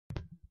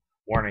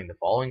Warning: the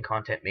following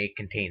content may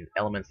contain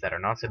elements that are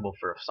not suitable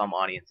for some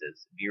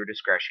audiences. Viewer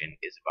discretion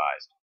is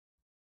advised.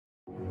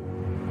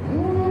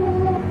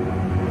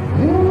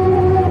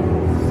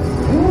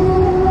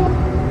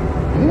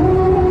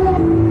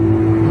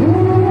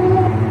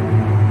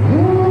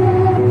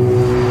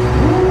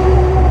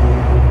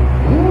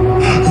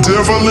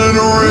 Devil in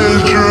a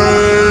red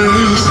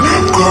dress,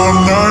 call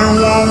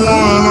 911,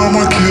 I'm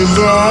a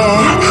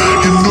killer.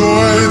 You know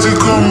I hate to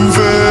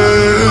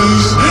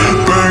confess.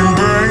 Bang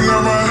bang,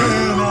 got my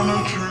hand on the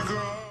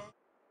trigger.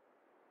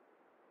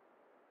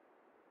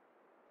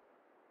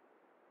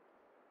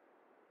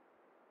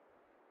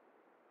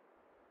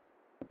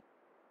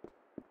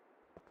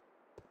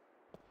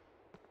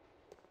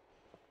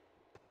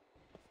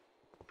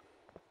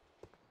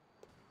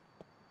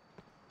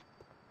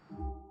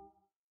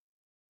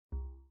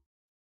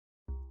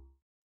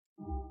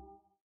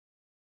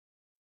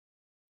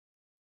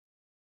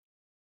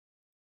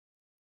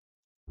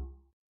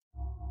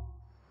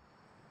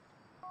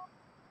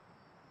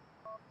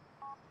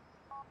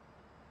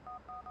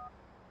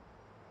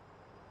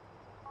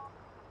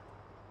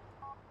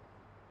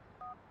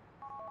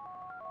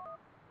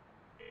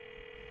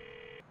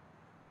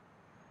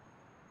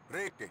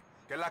 Ricky,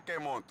 ¿qué la que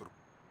monstruo?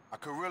 I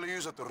could really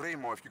use a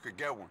Torrimo if you could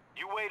get one.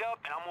 You wait up,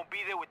 and I'm gonna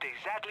be there with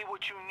exactly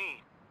what you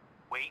need.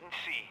 Wait and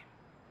see.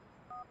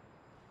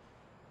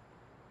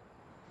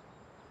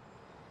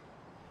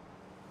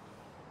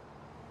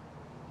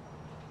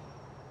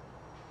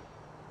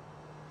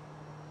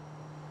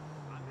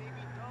 I may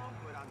be dumb,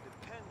 but I'm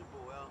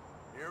dependable, El.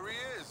 Here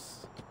he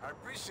is. I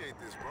appreciate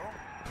this, bro.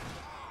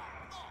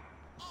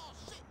 Oh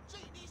shit,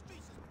 gee, these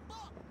streets is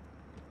fucked.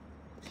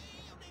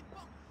 Damn, they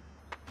fucked.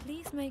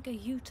 Please make a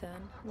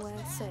U-turn where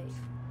safe.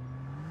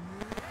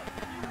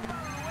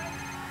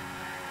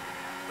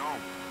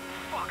 Don't.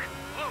 Fuck!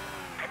 Luke,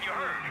 have you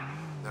heard?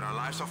 That our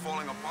lives are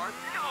falling apart?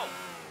 No!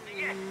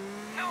 Yes!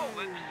 No!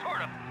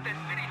 Sort of. The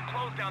city's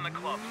closed down the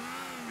clubs.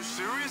 You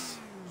serious?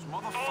 These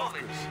All this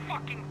motherfuckers.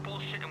 fucking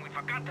bullshit, and we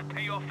forgot to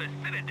pay off the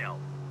Citadel.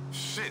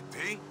 Shit,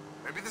 D.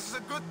 Maybe this is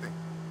a good thing.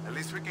 At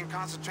least we can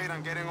concentrate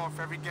on getting off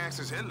every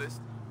gangster's hit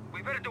list.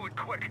 We better do it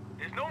quick.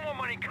 There's no more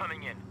money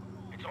coming in.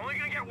 It's only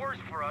gonna get worse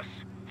for us.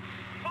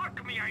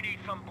 Fuck me, I need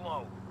some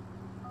blow.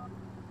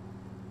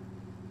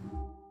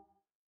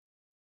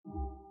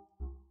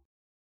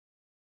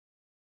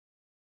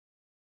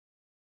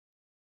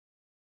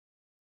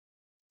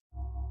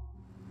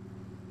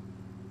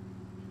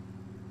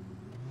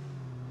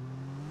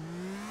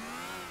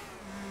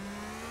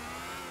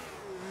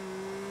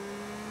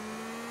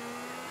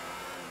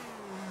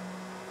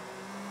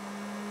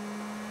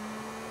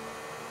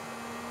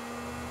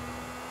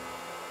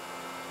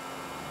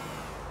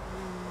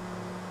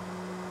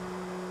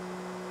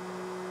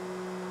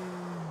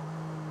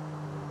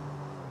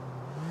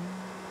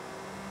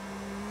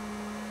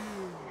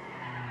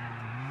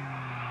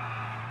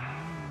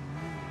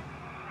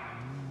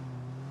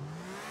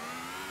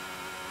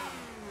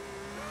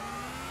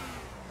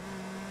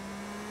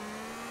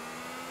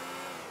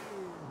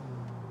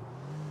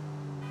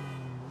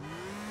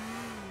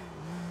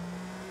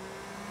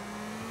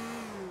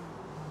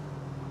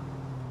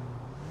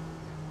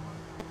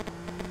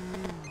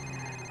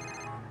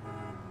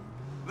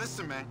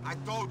 Listen, man, I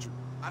told you.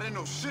 I didn't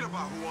know shit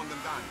about who owned them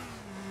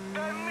diamonds.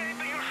 Then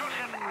maybe you should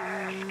have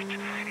asked.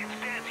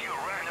 Instead, you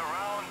ran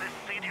around the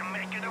city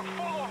making a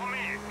fool of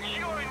me.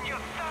 You and your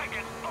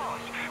faggot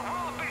boss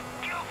will be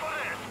killed for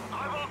this.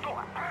 I will do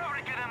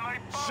everything in my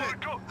power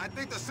Shit, to... I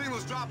think the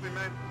signal's dropping,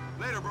 man.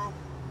 Later, bro.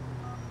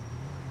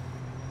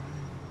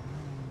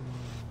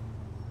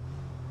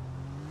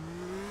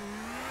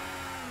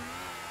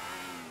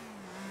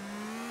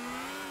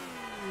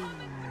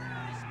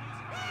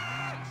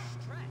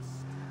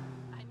 Stressed.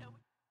 I know.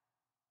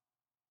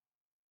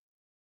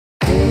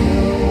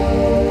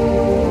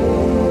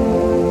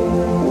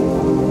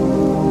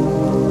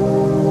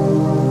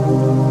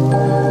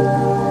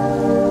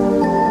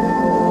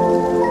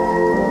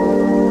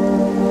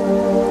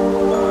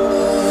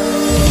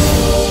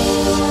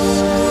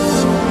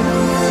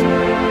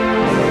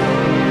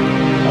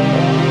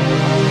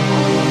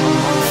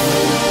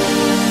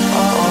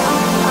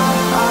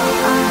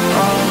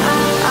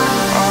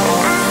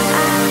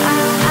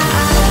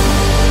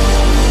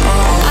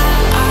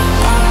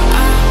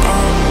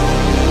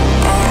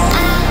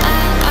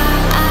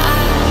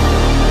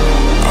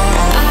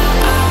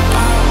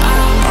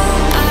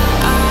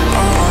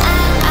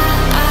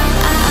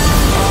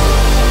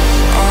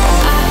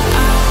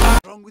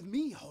 Wrong with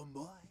me,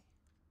 homeboy?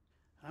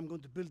 I'm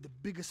going to build the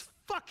biggest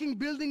fucking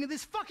building in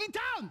this fucking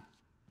town!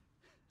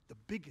 The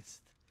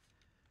biggest.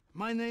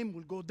 My name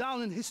will go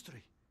down in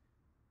history.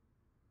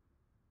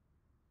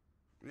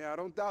 Yeah, I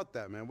don't doubt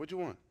that, man. What you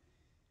want?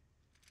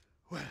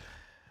 Well,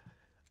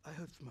 I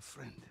heard from a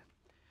friend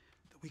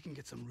that we can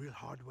get some real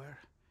hardware.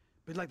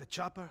 Bit like the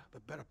chopper,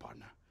 but better,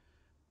 partner.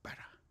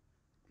 Better.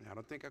 Yeah, I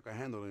don't think I can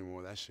handle any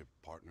more of that shit,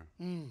 partner.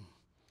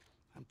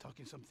 I'm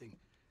talking something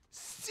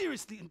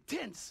seriously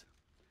intense.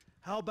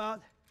 How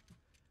about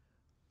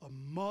a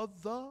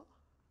mother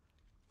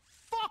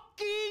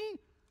fucking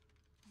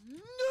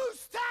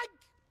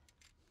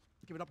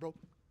give it up, bro.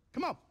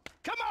 Come on.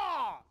 Come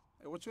on!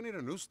 Hey, what you need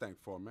a news tank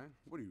for, man?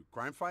 What are you,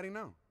 crime fighting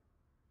now?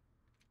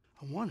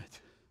 I want it.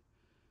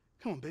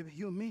 Come on, baby,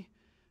 you and me,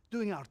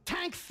 doing our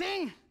tank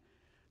thing,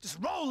 just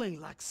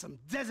rolling like some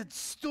Desert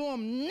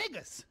Storm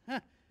niggas. Huh?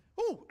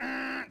 Ooh,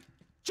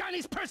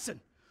 Chinese person.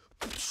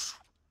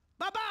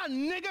 Bye-bye,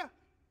 nigga.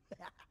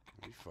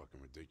 You fucking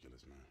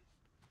ridiculous, man.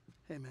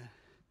 Hey, man.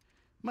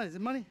 Money, is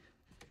it money?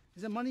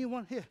 Is that money you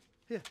want? Here,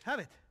 have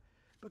it.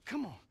 But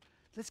come on,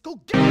 let's go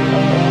get it.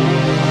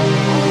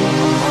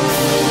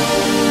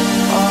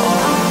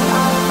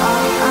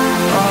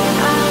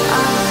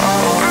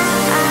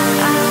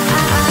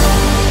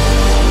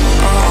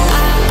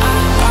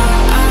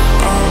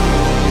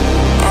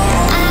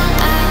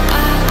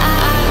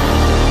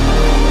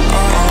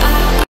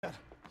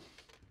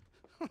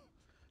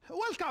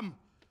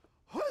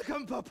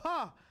 Welcome,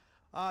 Papa.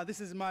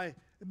 This is my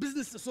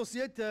business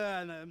associate,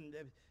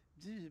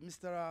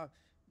 Mr.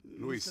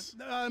 Luis.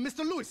 Mr.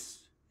 Luis.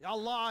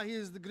 Allah, he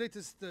is the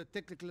greatest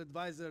technical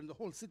advisor in the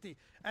whole city.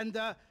 And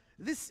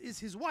this is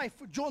his wife,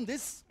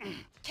 Jaundice.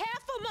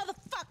 Careful,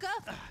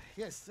 motherfucker!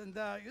 Yes, and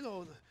you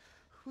know,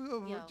 we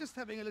were just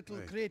having a little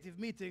creative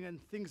meeting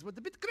and things went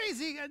a bit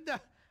crazy, and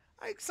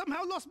I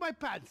somehow lost my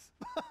pants.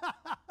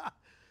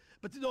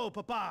 But you know,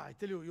 Papa, I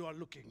tell you, you're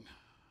looking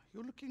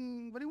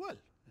very well,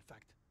 in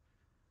fact.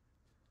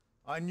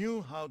 I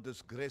knew how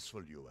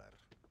disgraceful you were,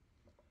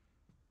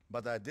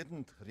 but I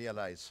didn't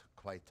realize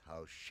quite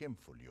how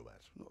shameful you were.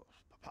 No,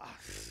 Papa,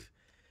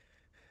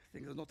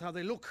 things are not how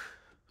they look.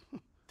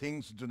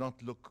 Things do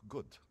not look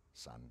good,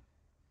 son.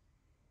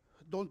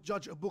 Don't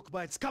judge a book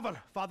by its cover,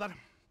 Father.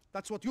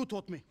 That's what you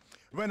taught me.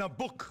 When a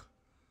book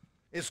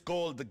is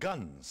called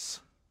guns,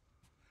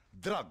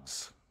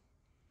 drugs,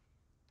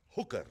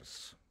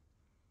 hookers,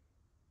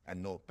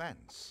 and no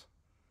pants,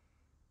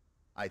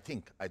 I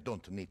think I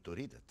don't need to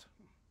read it.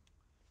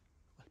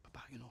 Well,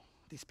 Papa, you know,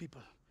 these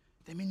people,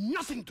 they mean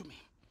nothing to me.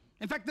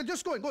 In fact, they're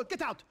just going. Go,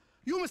 get out.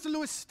 You, Mr.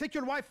 Lewis, take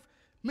your wife,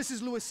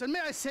 Mrs. Lewis, and may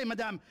I say,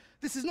 Madame,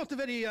 this is not a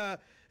very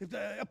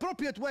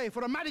appropriate way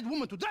for a married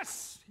woman to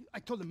dress. I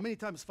told them many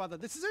times, Father,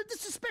 this is a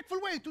disrespectful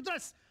way to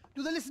dress.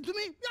 Do they listen to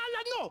me?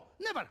 No,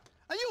 never.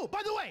 And you,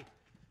 by the way,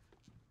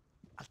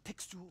 I'll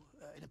text you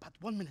in about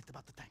 1 minute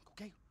about the tank,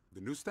 okay?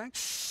 The news tank?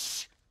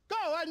 Shh! Go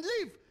and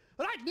leave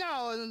right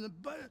now.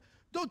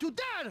 Don't you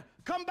dare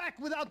come back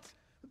without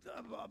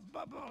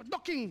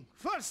knocking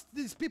first.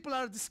 These people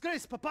are a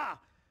disgrace, Papa.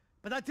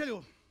 But I tell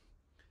you,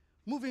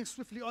 moving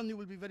swiftly on, you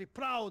will be very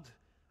proud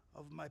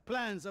of my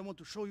plans I want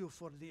to show you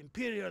for the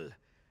Imperial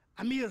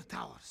Amir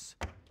Towers.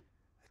 I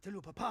tell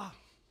you, Papa,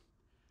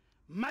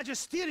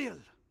 magisterial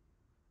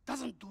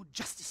doesn't do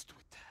justice to it.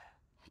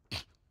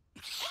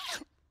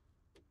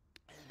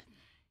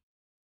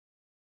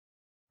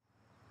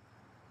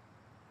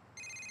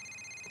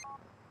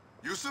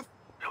 Yusuf?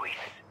 Luis,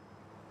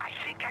 I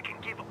think I can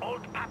give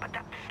old Papa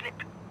that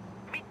slip.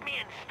 Meet me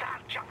in Star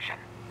Junction.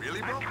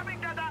 Really, bro? I'm coming,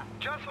 Dada.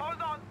 Just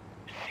hold on.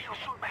 See you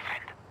soon, my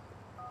friend.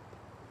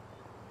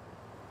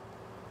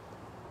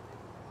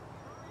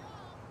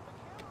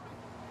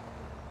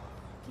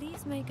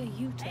 Please make a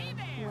U-turn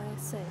where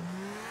safe.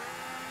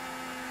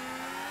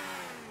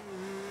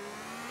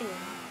 In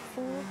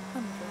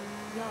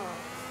 400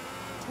 yards,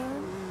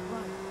 turn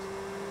right.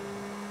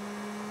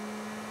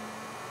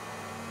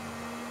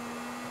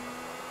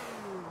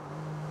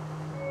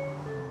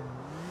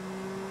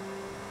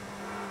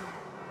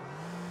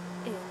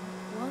 In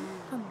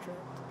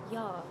 100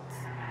 yards,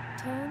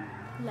 turn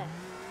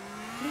left.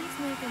 Please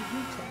make a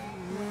U-turn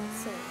where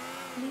safe.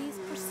 Please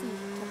proceed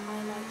to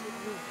highlighted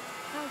route.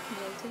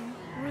 Calculating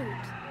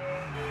route.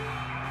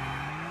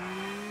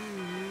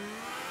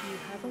 You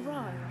have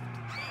arrived.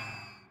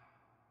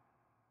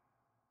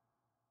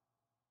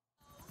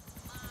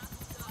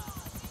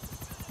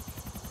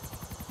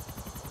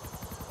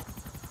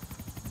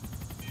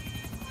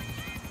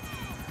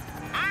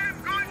 I'm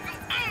going to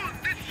own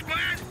this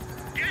square.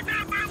 Get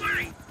out my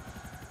way.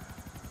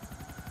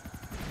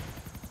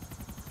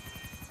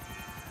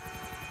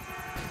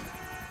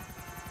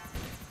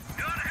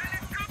 Your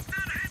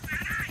helicopter has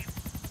arrived.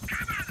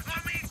 Come on,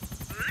 homie.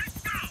 Let's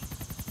go.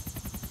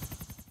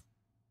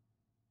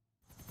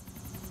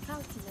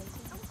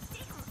 Calculating. Oh,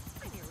 damn.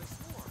 I nearly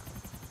swore.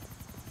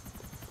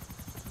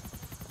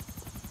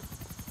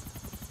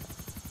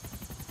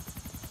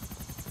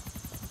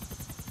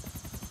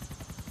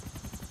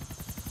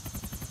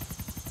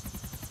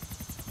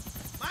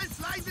 Mind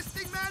flying this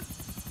thing, man?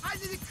 I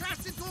nearly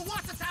crashed into a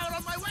water tower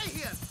on my way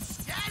here.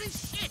 Scary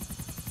shit.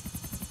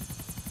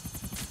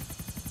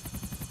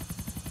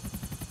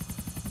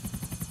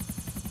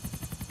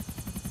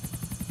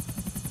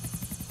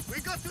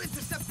 We got to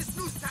intercept this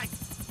news tank.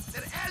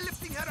 They're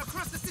airlifting her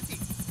across the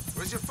city.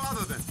 Where's your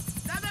father, then?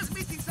 Dada's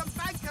meeting some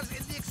bankers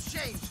in the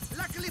exchange.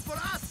 Luckily for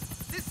us,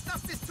 this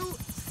stuff is too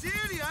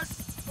serious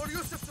for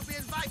Yusuf to be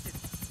invited.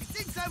 He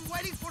thinks I'm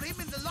waiting for him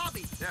in the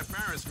lobby. Yeah,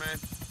 parents, man.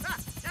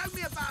 Ha! Tell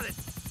me about it.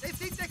 They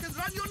think they can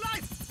run your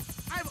life.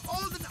 I'm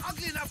old and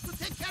ugly enough to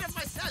take care of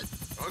myself.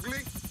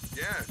 Ugly?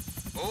 Yeah.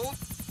 Old?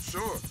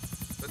 Sure.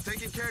 But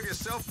taking care of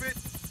yourself bit?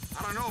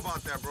 I don't know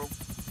about that, bro.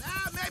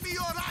 Maybe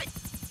you're right.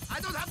 I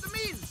don't have the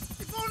means.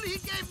 If only he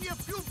gave me a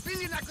few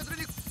billion, I could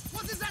really...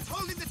 What is that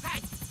hole in the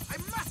tank? I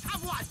must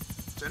have one.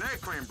 It's an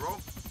aircrane, bro.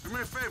 Do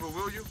me a favor,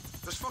 will you?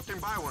 Just fucking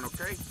buy one,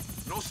 okay?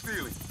 No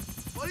stealing.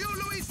 For you,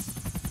 Luis.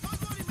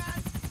 Don't worry,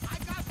 man. I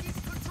got these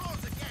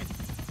controls again.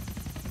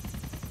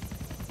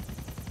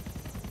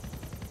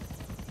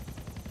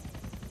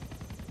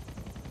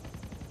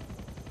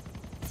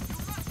 You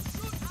must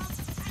shoot out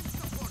the tank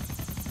support.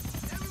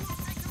 Then we will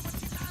take her when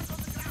she lands on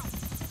the ground.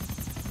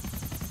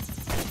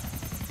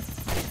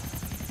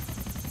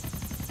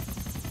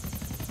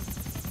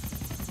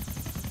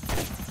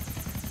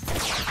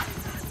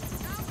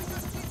 Now we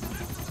just need the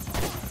rest of the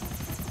support.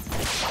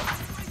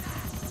 Right now.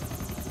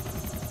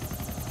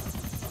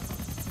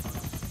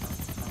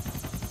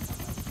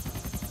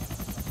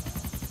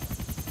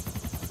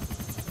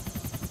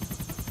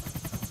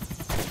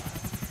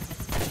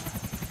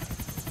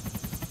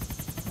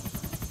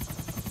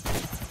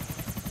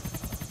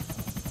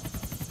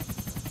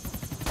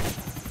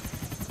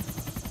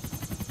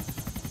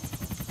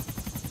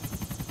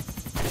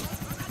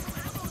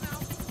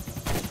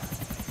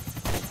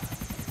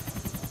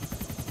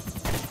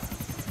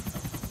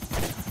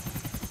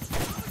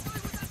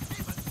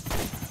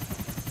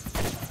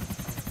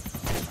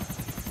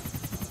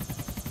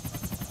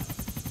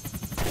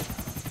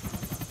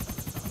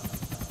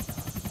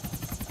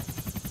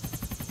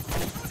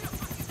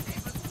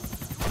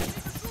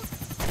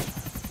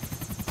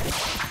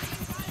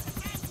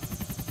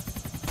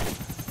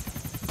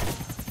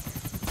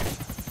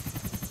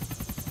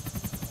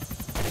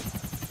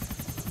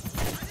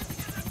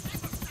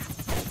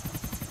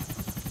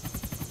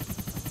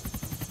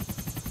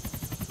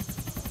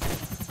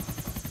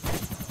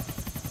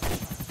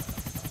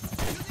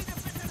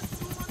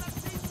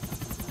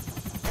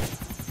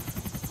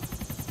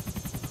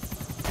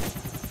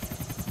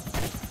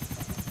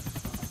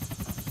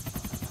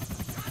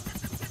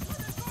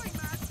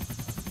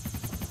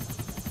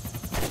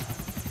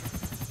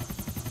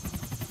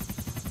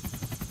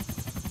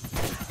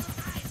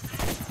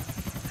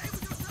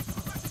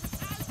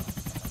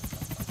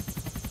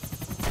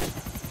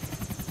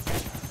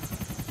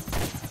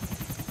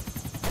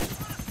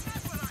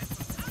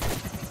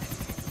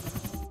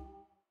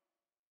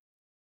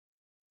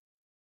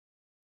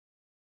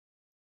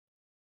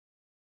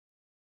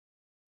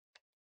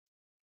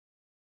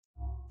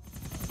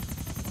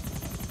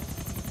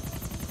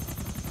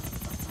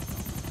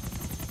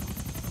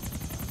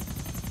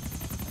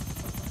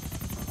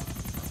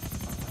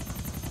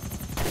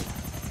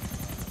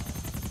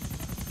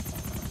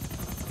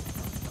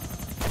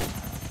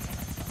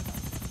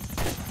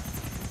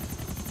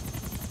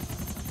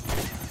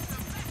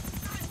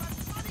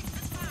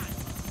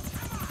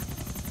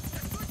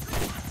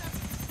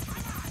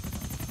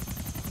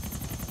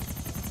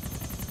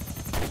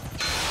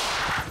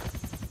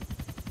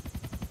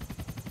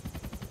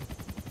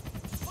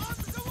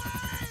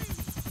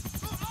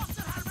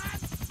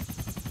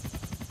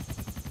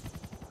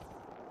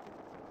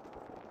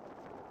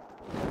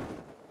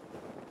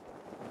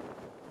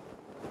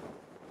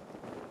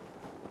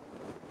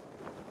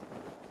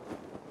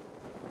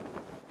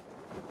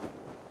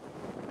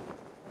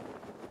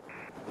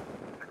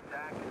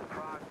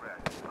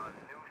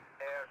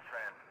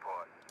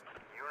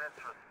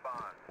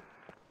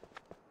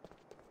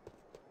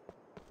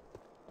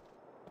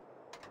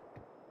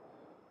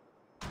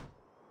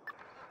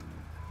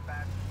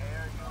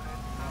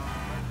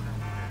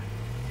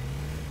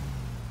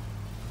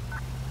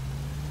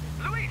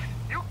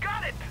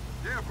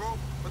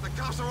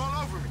 cops are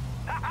all over me.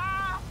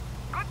 Ha-ha!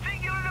 Good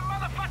thing you're in a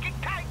motherfucking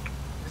tank!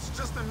 It's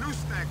just a news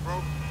tank, bro.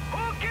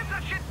 Who gives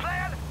a shit,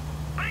 player?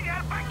 Bring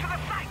her back to the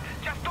site!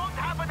 Just don't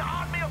have an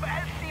army of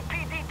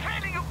LCPD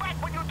trailing you back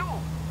when you do!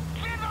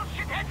 Clear those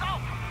shitheads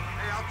off!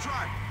 Hey, I'll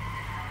try.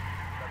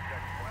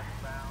 Subject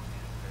westbound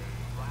is a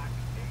black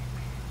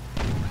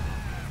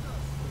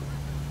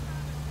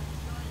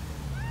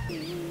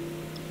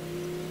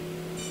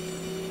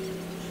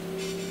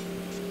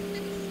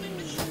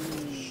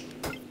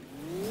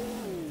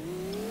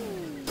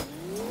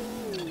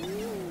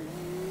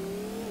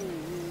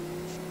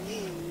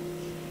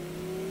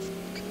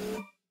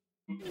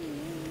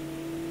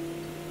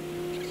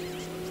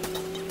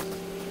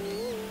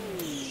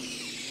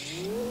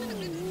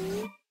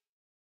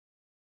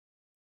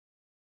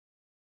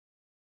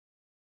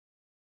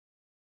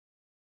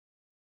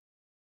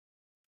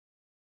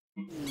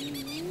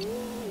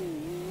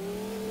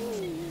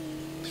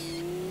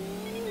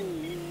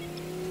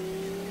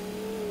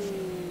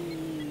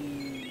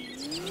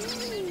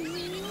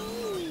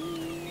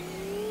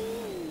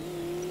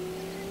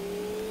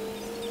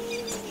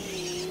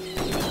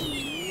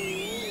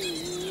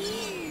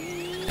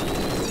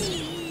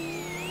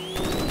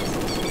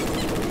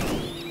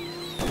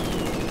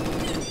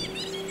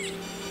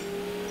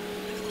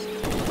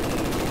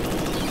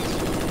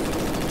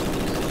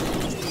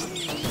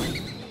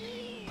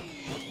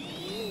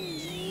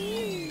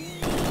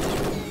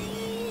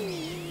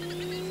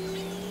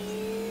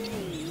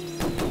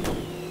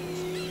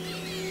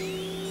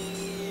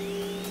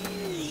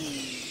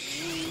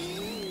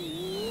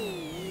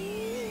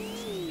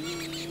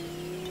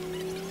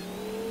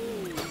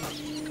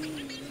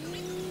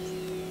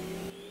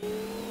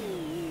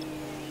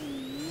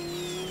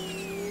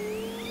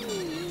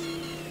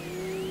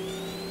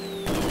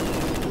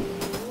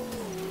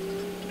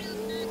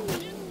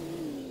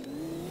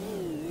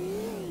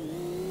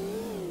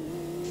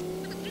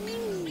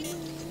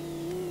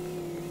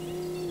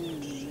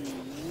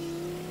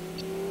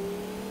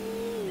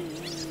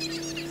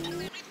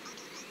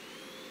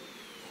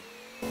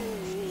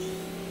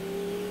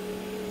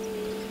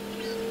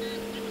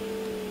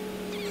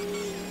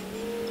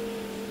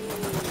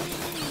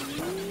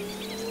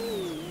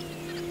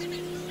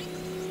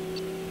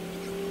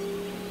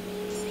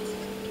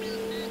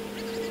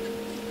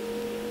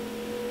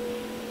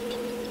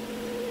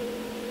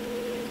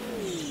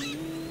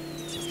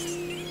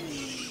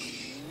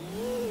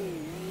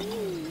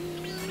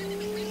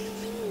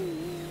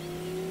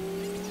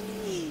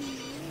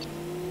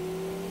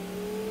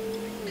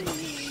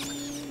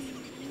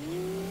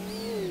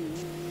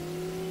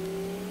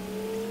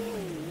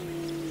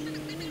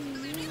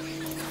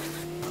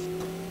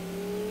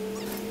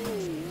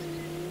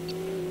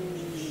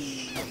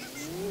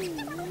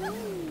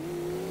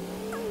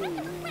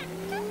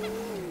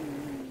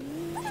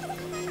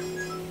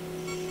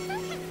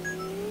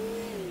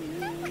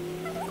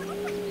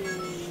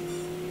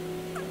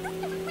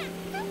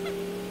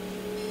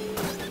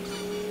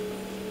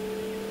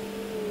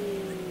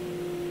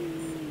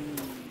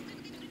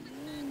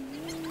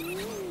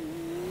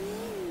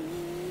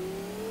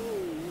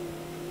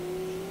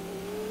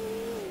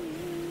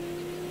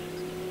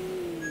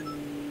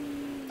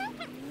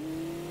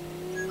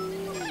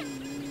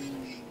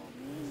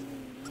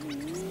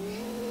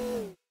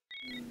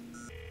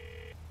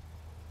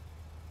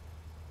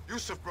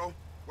Yusuf, bro.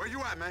 Where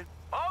you at, man?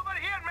 Over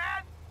here,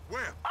 man!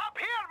 Where? Up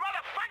here,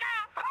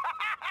 motherfucker!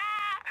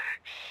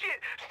 Shit!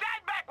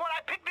 Stand back while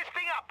I pick this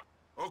thing up!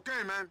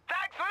 Okay, man.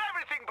 Thanks for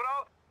everything,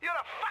 bro! You're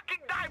a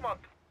fucking diamond!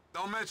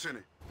 Don't mention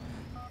it.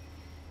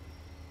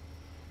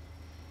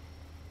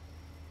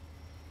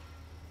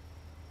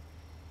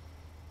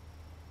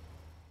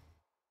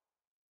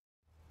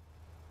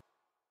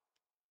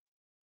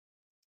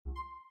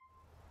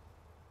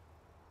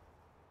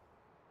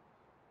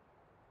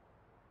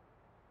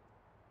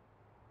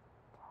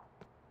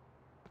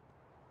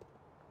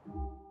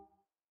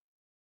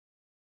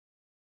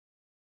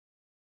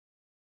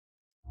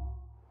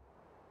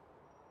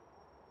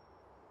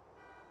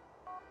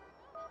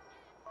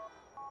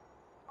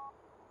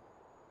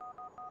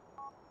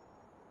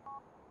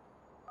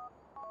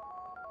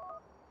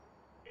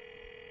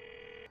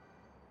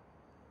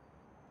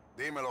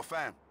 Dímelo,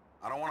 fam.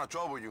 I don't want to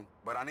trouble you,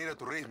 but I need a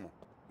turismo.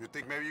 You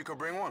think maybe you could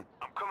bring one?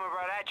 I'm coming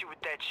right at you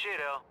with that shit,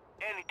 El.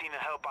 Anything to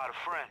help out a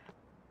friend.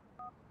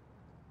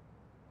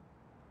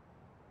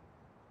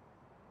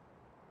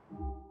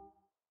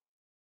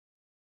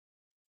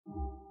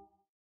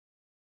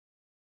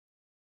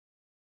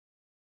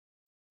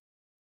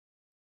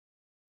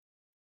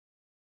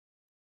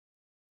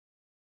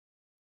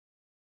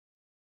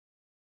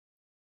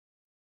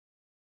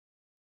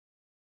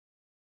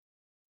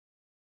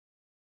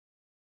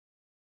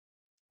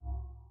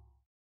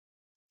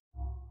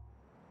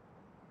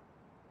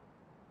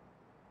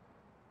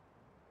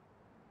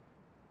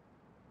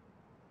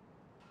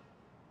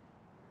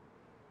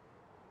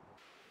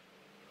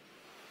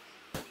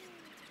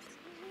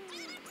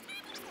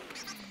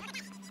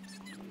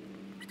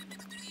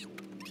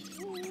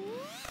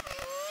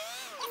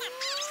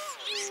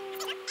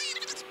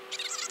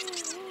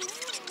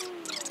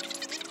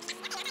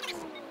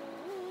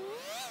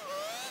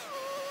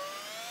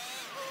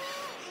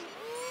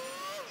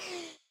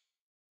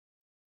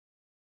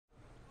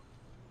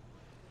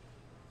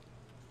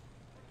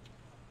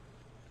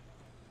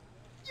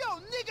 Yo,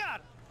 nigger!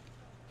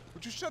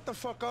 Would you shut the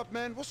fuck up,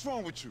 man? What's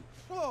wrong with you?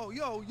 Whoa,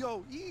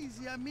 yo,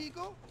 easy,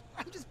 amigo.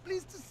 I'm just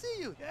pleased to see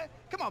you. Yeah?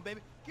 Come on,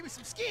 baby. Give me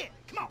some skin.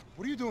 Come on.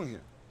 What are you doing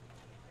here?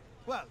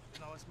 Well,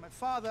 it's my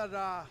father,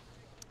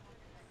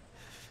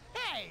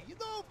 Hey,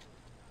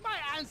 my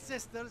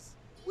ancestors,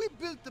 we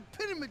built the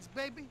pyramids,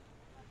 baby.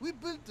 We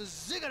built the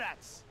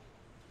ziggurats.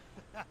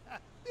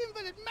 We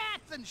invented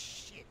math and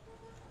shit.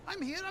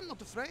 I'm here, I'm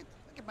not afraid.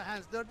 I get my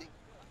hands dirty.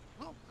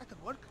 Well, I can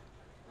work.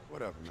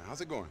 Whatever, man.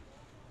 How's it going?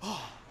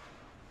 Oh,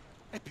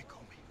 epic,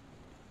 homie.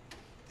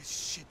 This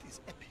shit is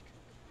epic.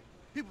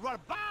 People are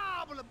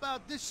babble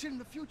about this shit in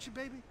the future,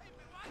 baby.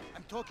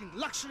 I'm talking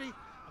luxury on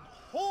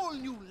a whole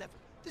new level.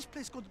 This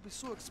place is going to be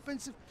so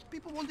expensive,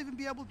 people won't even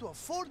be able to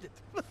afford it.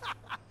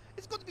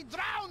 It's going to be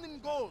drowned in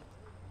gold.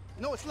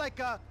 It's like,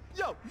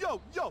 yo.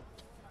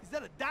 Is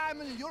that a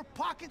diamond in your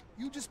pocket?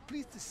 You just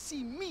pleased to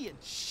see me and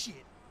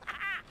shit.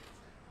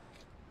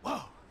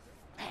 Whoa,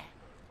 man.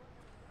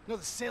 The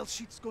sales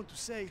sheet's going to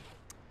say,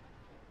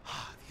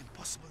 the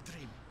impossible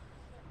dream.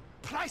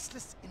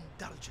 Priceless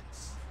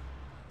indulgence.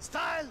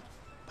 Style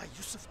by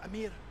Yusuf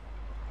Amir.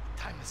 A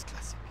timeless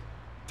classic.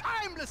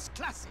 Timeless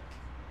classic!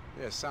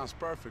 Yeah, it sounds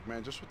perfect,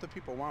 man. Just what the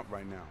people want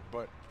right now.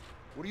 But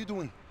what are you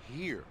doing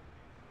here?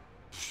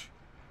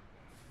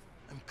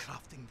 I'm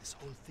crafting this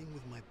whole thing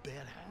with my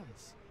bare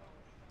hands.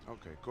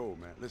 Okay, cool,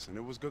 man. Listen,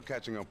 it was good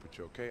catching up with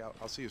you, okay?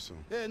 I'll see you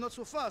soon. Yeah, not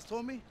so fast,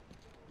 homie.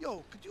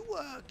 Yo, could you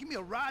give me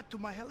a ride to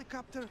my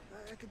helicopter?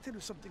 I can tell you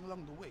something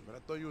along the way. But I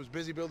thought you was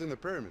busy building the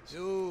pyramids.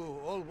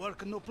 Yo, all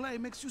work and no play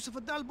makes Yusuf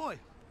a dull boy.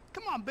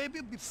 Come on, baby,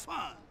 it'll be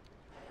fun.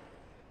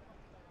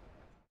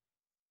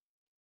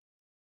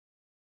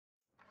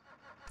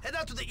 Head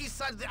out to the east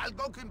side of the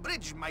Algonquin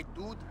Bridge, my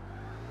dude.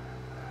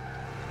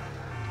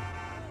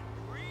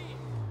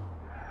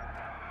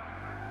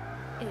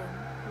 In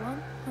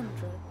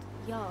 100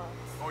 yards.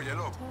 Oh, yeah,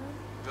 look. Turn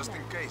Just in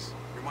left. case.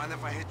 You mind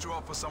if I hit you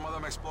up for some of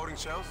them exploding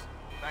shells?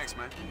 Thanks,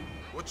 man.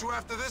 What you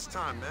after this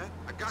time, man?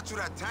 I got you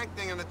that tank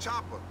thing in the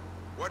chopper.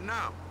 What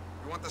now?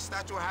 You want the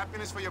Statue of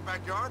Happiness for your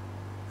backyard?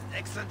 An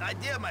excellent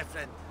idea, my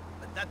friend.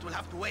 But that will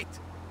have to wait.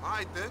 All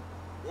right, then.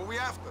 What we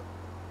after?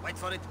 Wait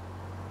for it.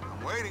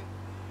 I'm waiting.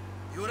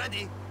 You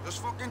ready?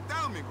 Just fucking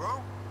tell me,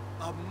 bro.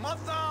 A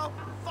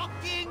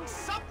motherfucking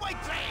subway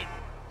train!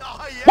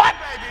 Oh, yeah, What?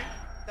 baby!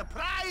 The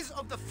prize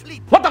of the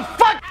fleet. What the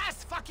fuck?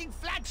 Ass fucking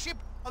flagship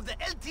of the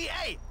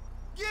LTA.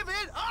 Give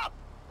it up!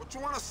 What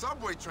you want a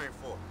subway train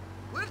for?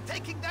 We're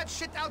taking that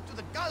shit out to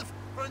the Gulf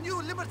for a new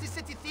Liberty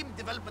City themed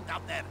development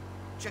out there.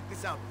 Check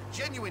this out. A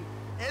genuine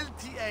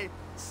LTA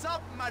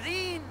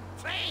submarine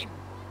train.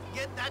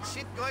 Get that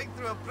shit going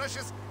through a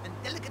precious and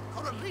delicate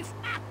coral reef.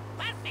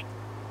 Perfect!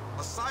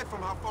 Aside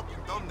from how fucking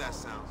dumb that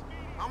sounds,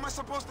 how am I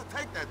supposed to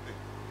take that thing?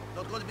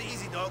 Not gonna be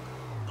easy, dog.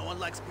 No one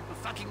likes people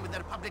fucking with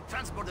their public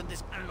transport in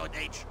this paranoid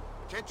age.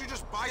 Can't you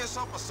just buy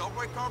yourself a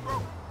subway car,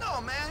 bro?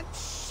 No, man.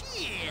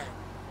 Shit.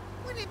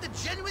 We need the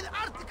genuine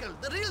article,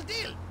 the real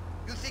deal.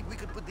 You think we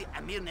could put the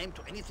Amir name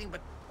to anything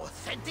but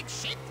authentic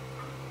shit?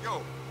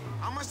 Yo,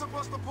 how am I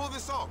supposed to pull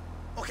this off?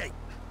 Okay,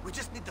 We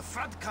just need the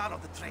front car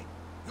of the train.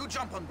 You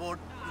jump on board,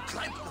 you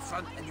climb to the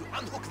front, and you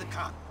unhook the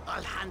car.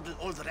 I'll handle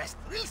all the rest.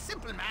 Real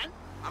simple, man.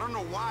 I don't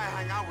know why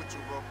I hang out with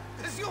you, bro.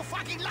 Because you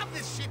fucking love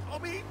this shit,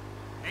 homie.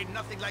 Ain't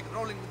nothing like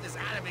rolling with this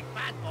Arabic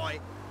bad boy.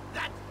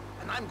 That,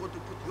 and I'm going to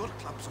put your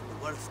clubs on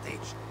the world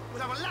stage.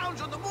 We'll have a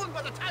lounge on the moon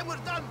by the time we're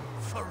done.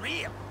 For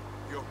real.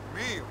 Yo,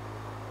 mío.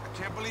 I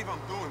can't believe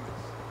I'm doing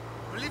this.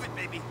 Believe it,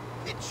 baby.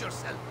 Pinch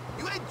yourself.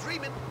 You ain't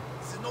dreaming.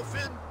 This is no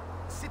film.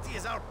 The city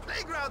is our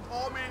playground,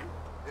 homie.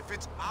 If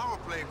it's our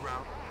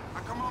playground,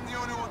 how come I'm the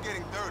only one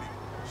getting dirty?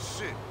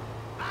 Shit.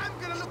 I'm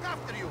gonna look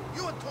after you.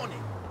 You and Tony.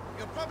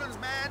 Your problems,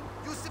 man,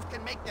 Yusuf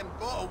can make them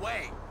go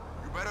away.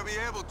 You better be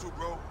able to,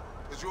 bro.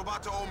 Because you're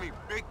about to owe me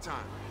big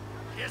time.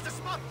 Here's the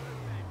spot.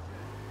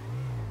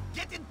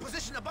 Get in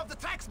position above the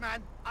tracks,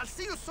 man. I'll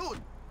see you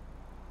soon.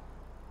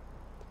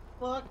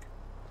 Fuck.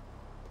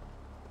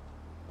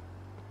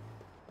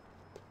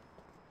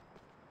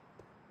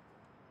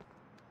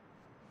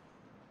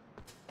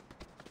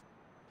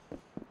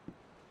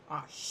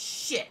 Oh,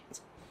 shit.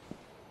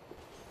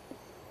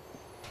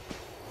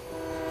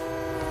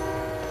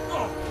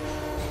 Oh.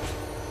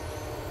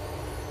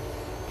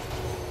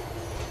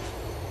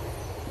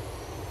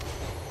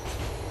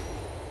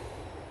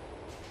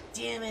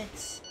 Damn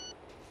it.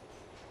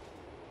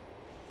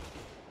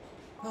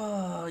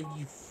 Oh,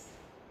 you...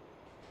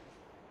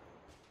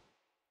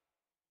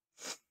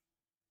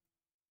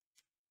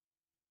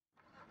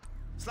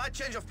 Slight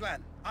change of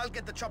plan. I'll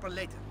get the chopper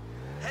later.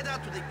 Head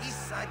out to the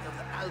east side of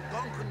the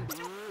Algonquin...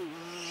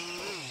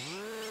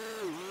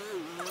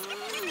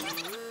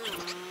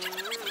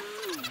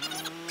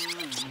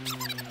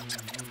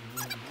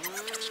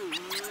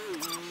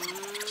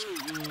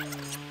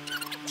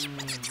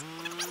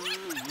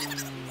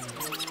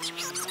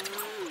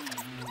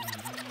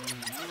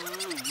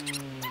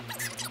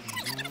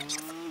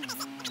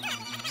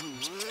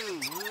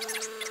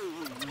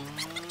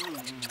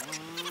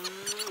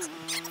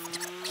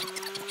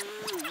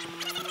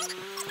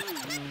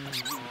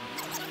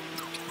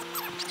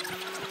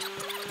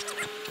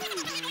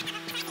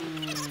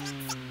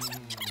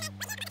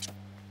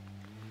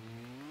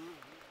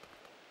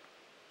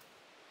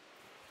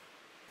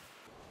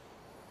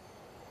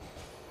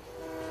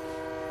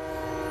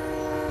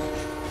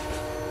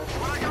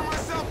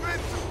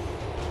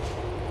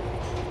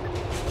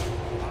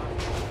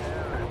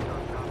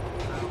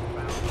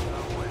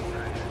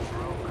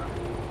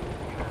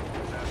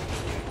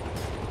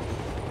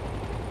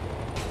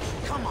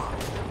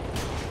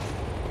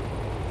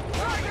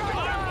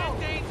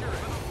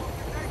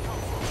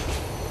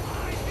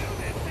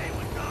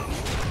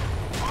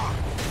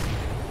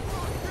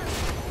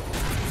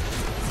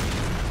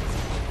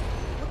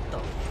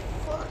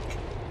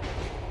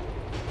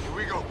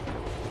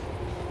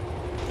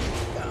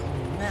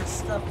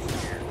 Up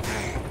here.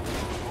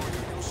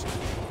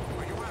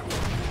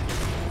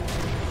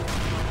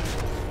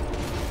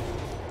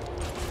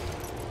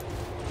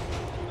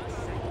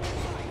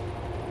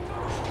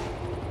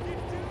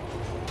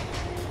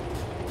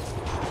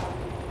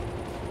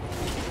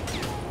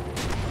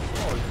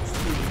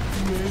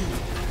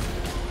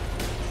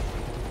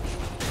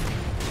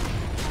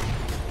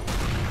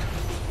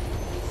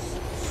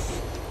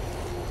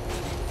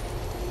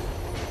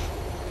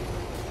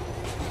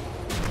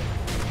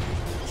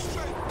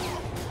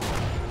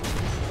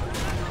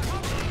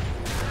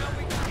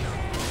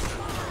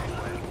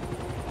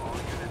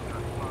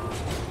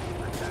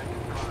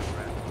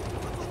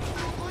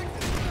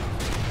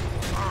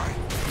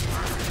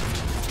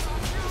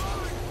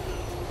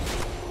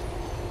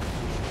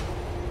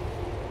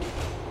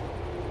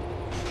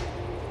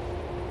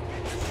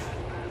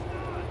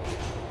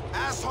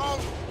 Asshole!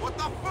 What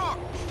the fuck?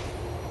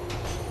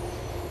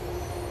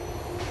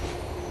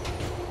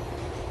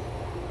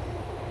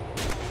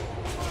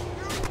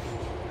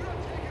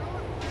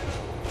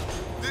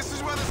 This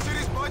is where the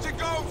city's budget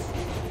goes?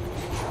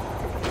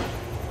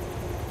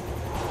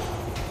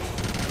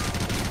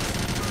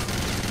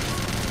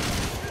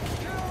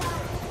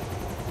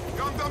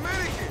 Young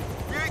Dominican!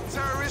 We ain't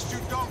terrorists, you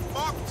dumb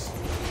fucks!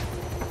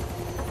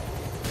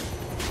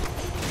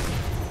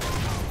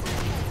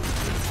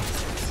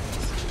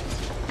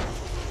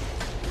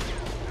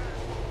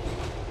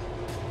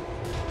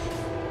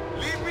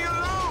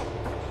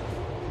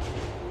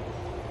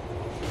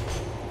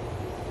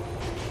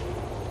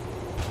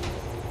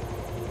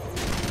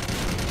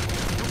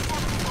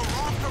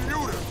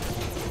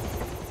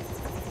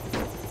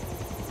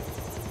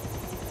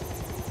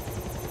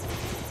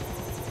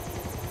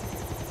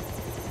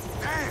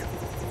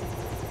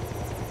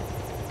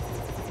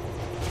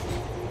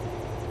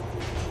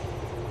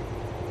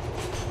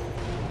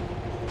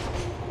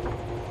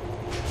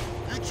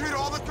 Treat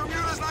all the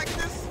commuters like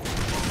this?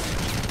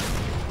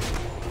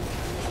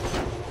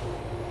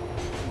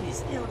 You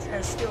still try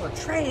to steal a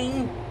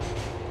train?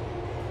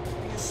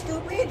 Are you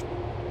stupid?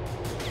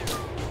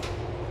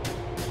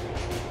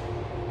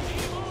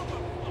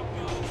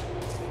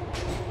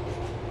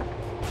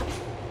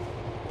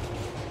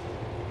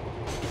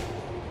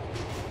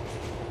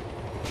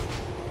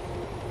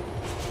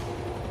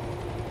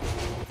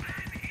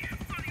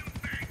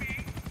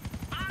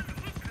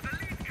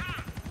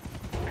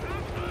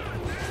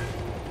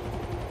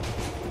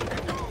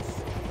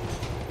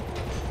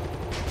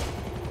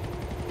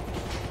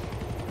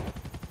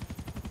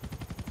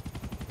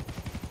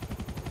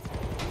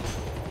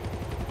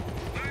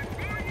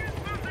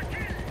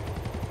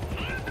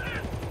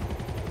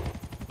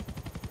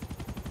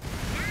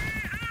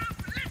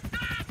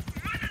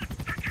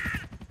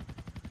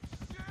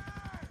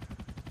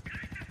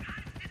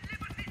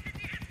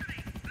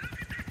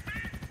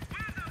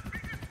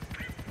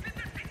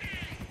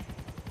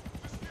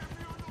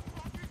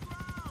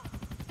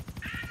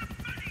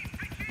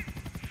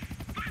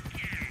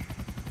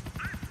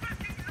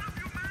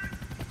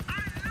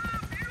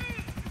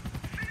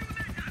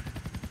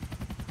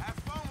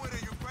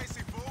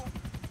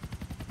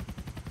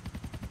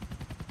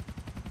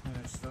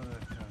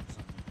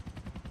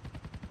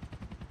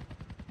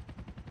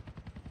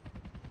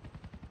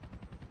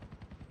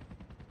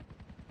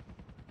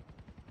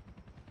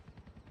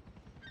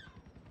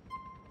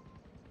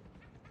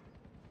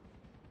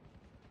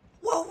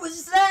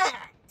 was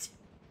that?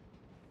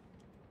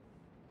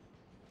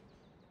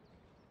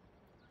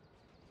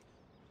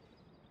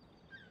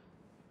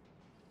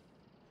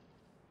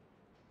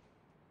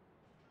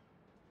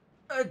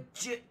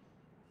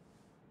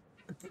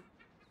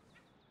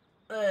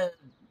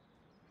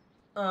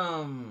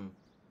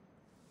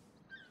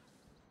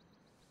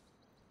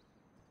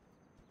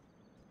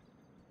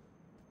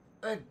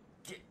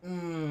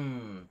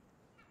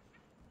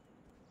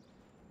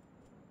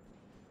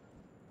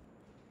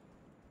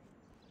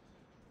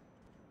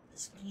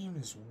 This game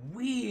is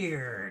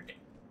weird.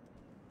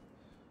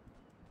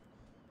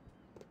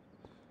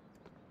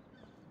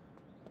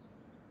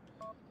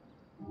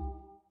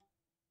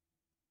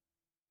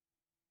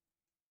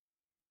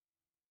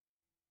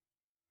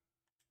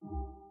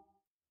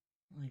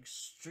 Like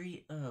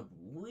straight up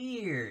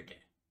weird.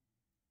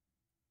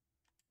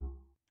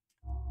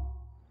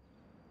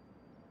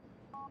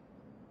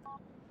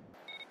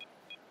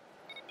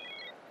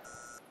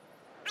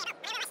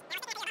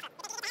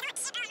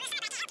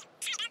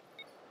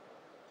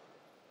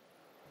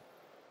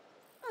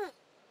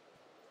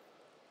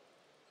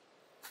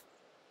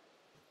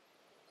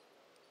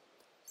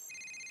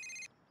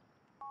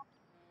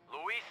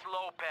 Luis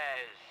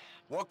Lopez.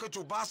 What could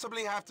you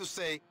possibly have to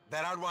say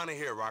that I'd want to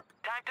hear, Rock?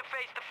 Time to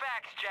face the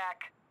facts,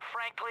 Jack.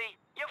 Frankly,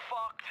 you're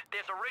fucked.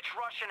 There's a rich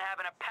Russian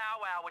having a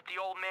powwow with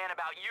the old man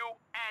about you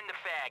and the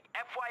fag.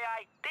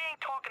 FYI, they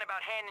ain't talking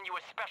about handing you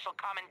a special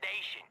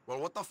commendation.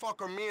 Well, what the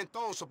fuck are me and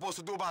Tho supposed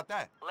to do about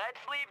that?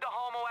 Let's leave the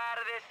homo out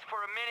of this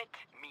for a minute.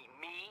 Meet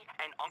me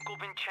and Uncle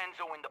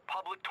Vincenzo in the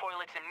public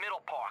toilets in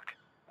Middle Park.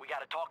 We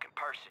gotta talk in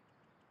person.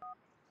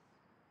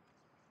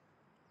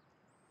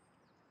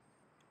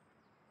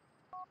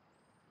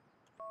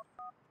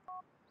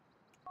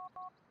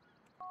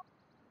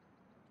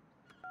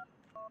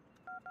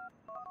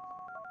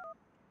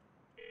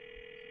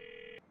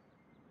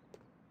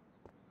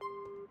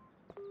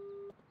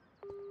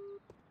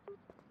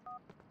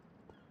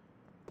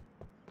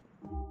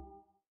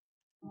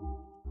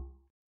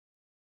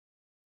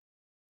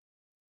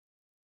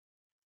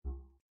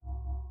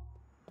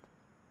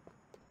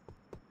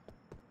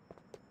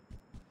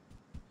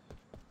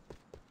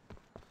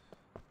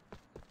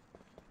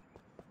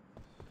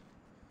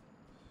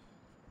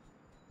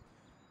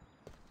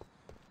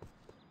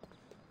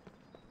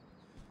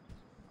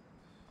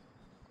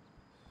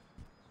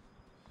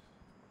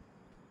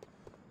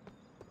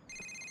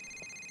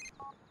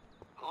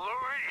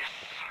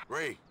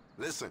 Ray,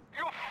 listen.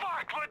 You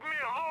fucked with me,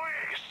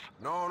 Luis!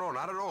 No,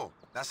 not at all.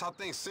 That's how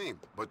things seem.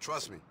 But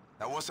trust me,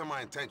 that wasn't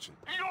my intention.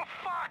 You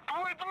fucked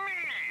with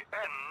me!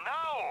 And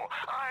now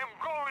I'm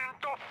going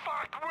to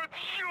fuck with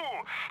you!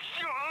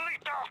 You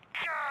little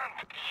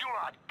cunt! You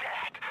are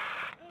dead!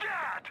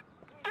 Dead!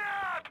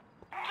 Dead!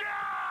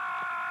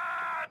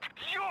 Dead!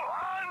 You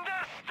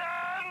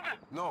understand?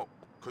 No.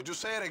 Could you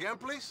say it again,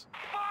 please?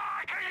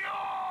 Fuck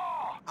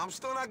you! I'm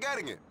still not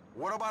getting it.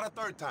 What about a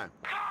third time?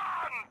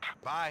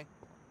 Cunt! Bye.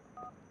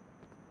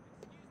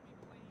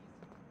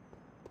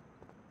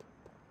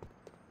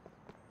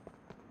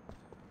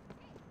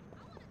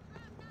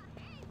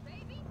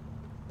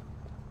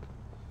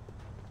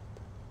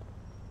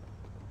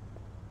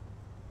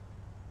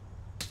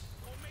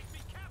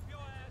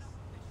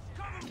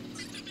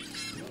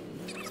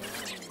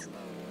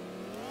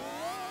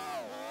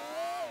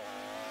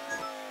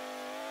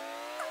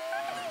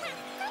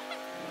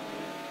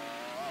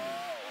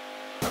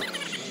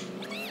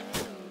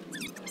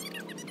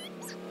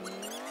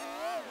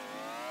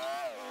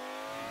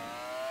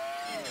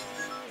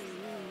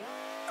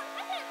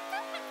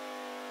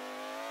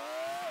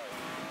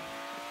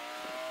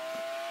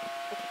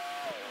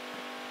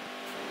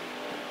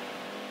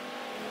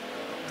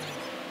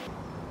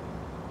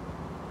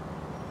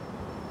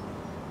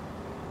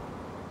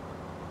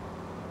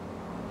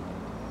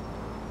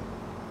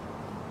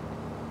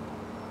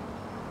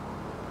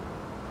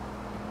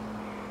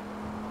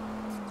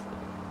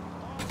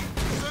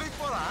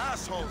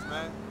 Assholes,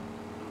 man.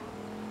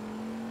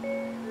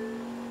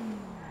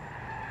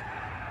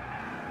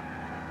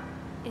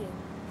 In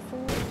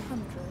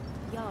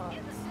 400 yards,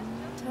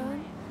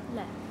 turn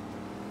left.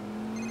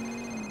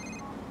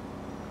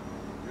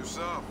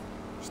 Yourself,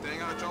 staying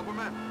out of trouble,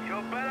 man?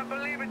 You better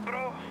believe it,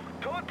 bro.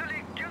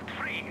 Totally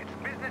guilt-free. It's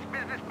business,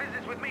 business,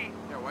 business with me.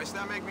 Yeah, why's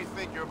that make me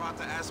think you're about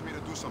to ask me to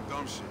do some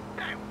dumb shit?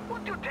 Hey,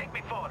 what do you take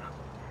me for?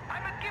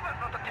 I'm a giver,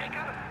 not a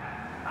taker.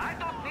 I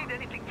don't need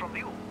anything from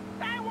you.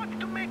 I want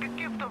to make a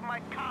gift of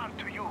my car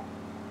to you.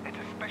 It's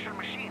a special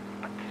machine,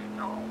 but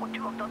no, what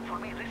you have done for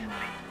me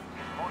recently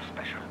is more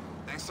special.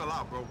 Thanks a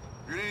lot, bro.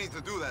 You didn't need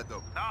to do that,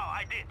 though. No,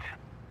 I did.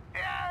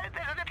 Yeah,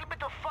 there's a little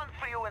bit of fun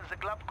for you in the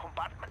glove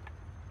compartment.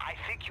 I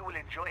think you will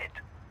enjoy it.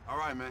 All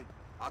right, man.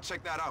 I'll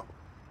check that out.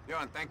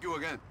 Yeah, and thank you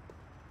again.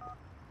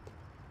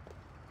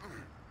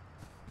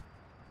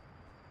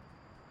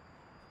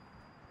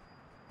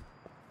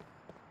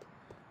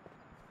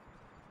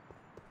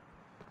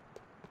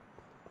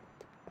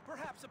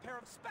 Perhaps a pair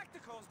of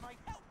spectacles might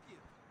help you.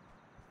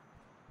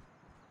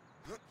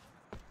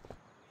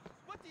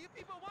 What do you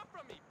people want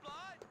from me,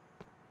 blood?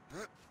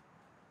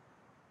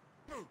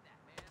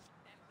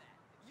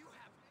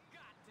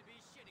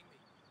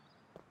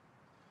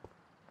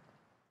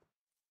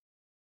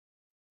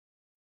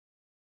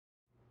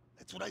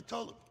 That's what I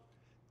told him.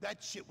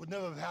 That shit would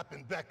never have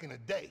happened back in the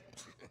day.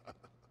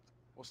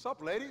 What's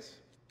up, ladies?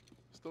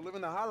 Still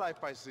living the high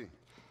life, I see.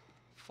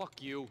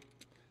 Fuck you.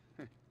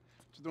 What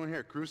you doing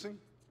here, cruising?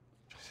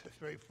 It's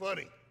very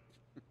funny.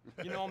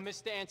 You know,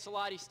 Mr.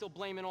 Ancelotti's still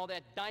blaming all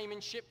that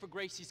diamond shit for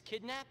Gracie's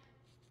kidnap?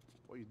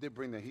 Well, you did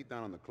bring the heat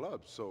down on the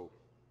club, so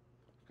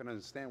I can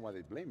understand why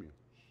they blame you.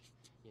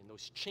 Yeah, and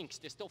those chinks,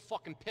 they're still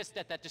fucking pissed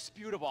at that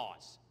dispute of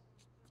ours.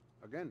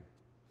 Again,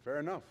 fair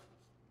enough.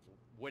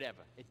 Whatever,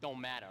 it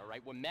don't matter, all right?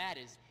 What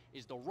matters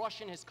is the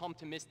Russian has come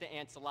to Mr.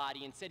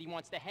 Ancelotti and said he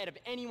wants the head of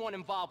anyone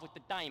involved with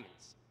the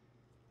diamonds.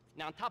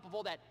 Now, on top of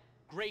all that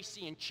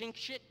Gracie and chink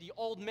shit, the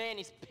old man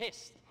is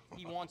pissed.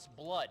 He wants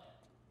blood.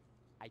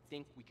 I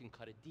think we can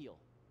cut a deal.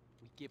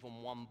 We give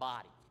him one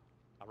body,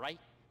 all right?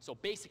 So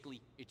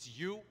basically, it's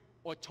you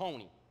or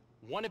Tony.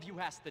 One of you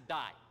has to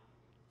die.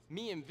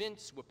 Me and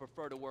Vince would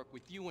prefer to work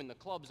with you in the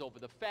clubs over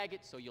the faggot,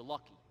 so you're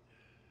lucky.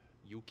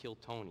 You kill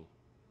Tony,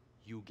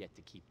 you get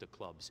to keep the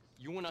clubs.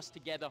 You and us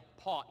together,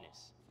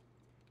 partners.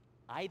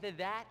 Either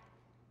that,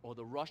 or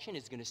the Russian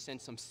is gonna send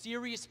some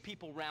serious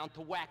people round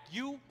to whack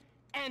you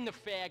and the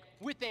fag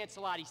with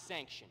Ancelotti's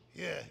sanction.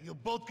 Yeah, you'll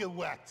both get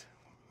whacked.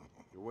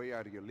 You're way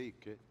out of your league,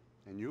 kid.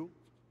 And you're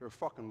a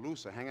fucking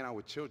loser hanging out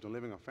with children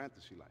living a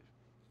fantasy life.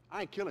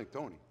 I ain't killing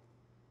Tony,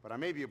 but I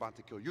may be about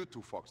to kill you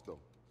two fucks, though.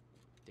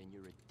 Then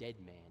you're a dead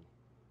man.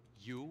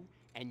 You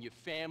and your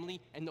family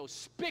and those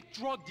spick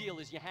drug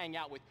dealers you hang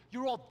out with,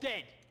 you're all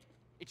dead.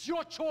 It's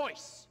your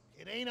choice.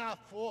 It ain't our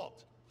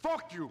fault.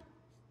 Fuck you!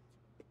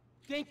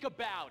 Think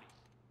about it.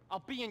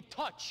 I'll be in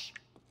touch,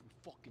 you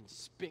fucking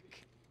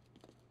spick.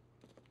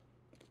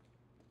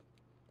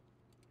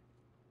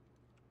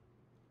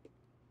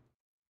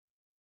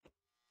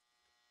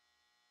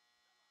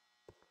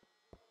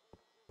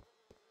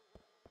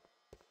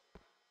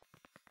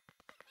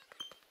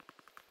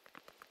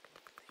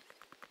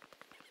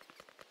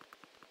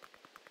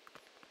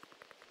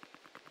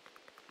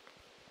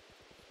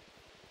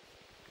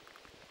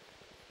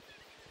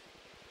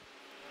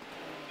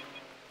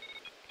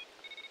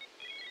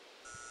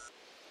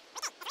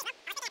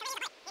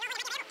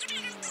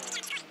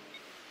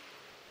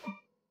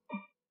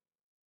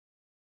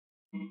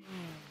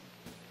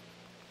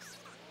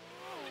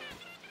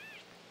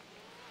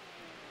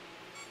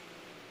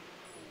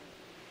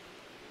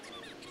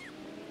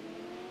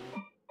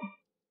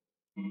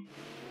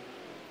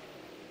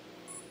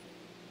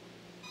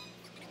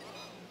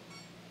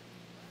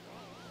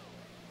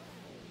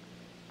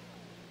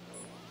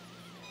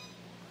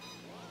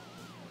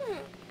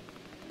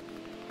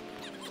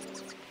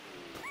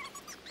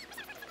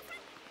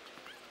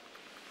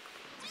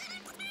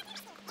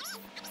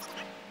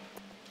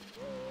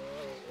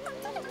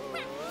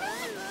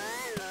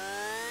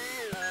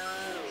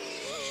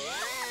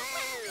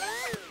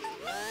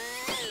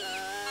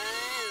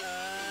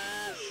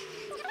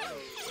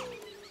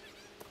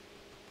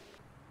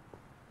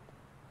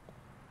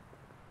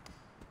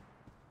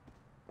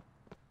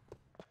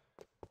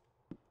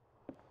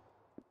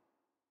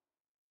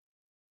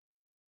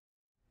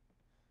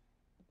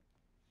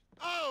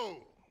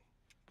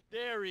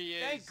 There he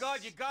is. Thank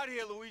God you got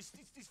here, Luis.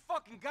 These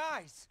fucking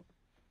guys.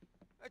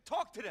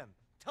 Talk to them.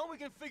 Tell them we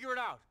can figure it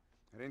out.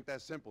 It ain't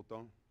that simple,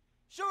 Don.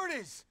 Sure it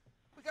is.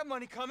 We got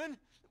money coming.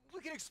 We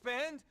can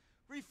expand,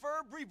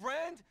 refurb,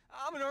 rebrand.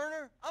 I'm an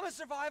earner. I'm a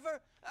survivor.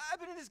 I've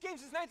been in this game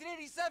since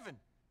 1987.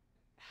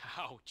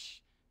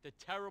 Ouch. The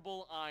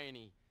terrible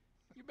irony.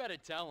 You better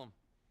tell him.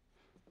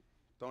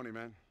 Tony,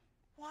 man.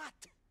 What?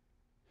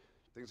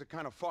 Things are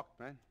kind of fucked,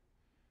 man.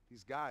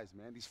 These guys,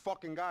 man. These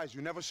fucking guys.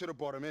 You never should have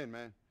brought them in,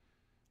 man.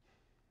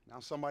 Now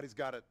somebody's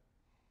got it.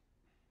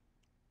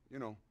 You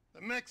know.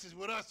 The Mex is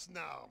with us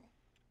now.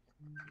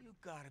 You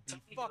gotta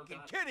be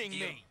fucking kidding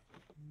me.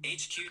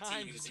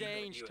 Times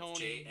changed,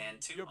 Tony.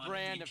 Your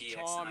brand of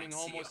charming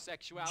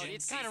homosexuality,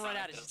 it's kind of run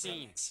out of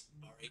steam.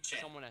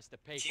 Someone has to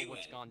pay for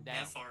what's gone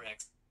down.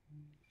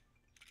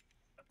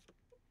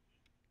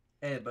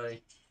 Hey,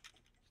 buddy.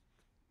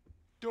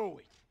 Do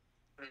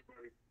it.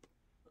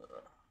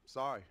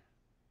 Sorry.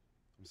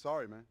 I'm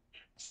sorry, man.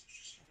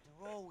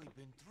 After all we've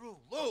been through,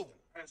 Lou.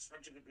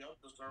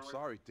 I'm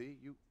sorry, T.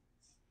 You...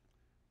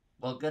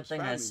 Well, good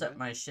thing I family, set man.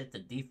 my shit to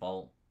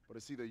default. But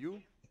it's either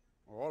you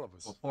or all of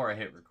us. Before I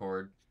hit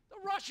record. The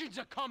Russians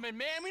are coming,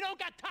 man. We don't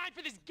got time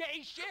for this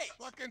gay shit.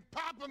 Fucking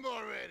pop them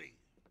already.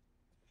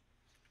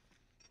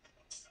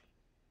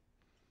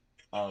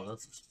 Oh,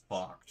 this is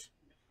fucked.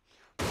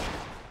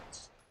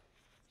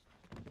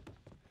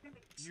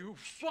 You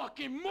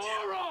fucking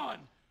moron!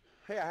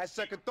 Hey, I had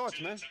second thoughts,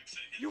 man.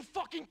 You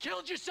fucking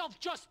killed yourself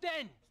just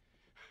then.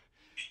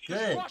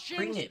 Good. Russians,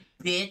 Bring it,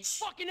 bitch.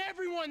 Fucking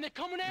everyone, they're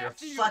coming You're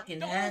after you. fucking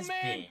The old has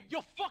man, been.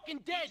 you're fucking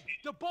dead.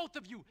 The both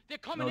of you. They're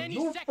coming No, any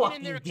you're second and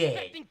fucking they're dead.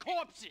 expecting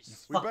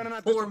corpses. We better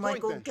not disappoint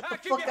Michael, them. get the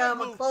Back in fuck your out of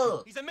head, my Lou.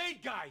 club. He's a made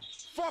guy.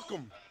 Fuck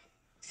him.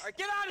 All right,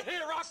 get out of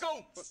here,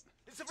 Rocco. This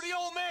is for the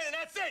old man, and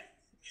that's it.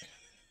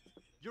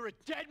 You're a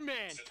dead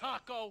man,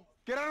 Taco.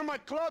 Get out of my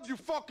club, you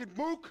fucking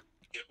mook.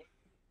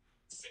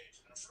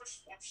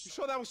 You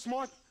sure that was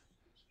smart?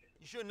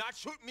 You sure not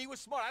shooting me was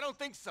smart? I don't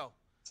think so.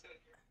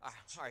 All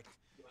right.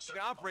 If we're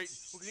gonna operate,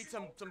 we're gonna need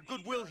some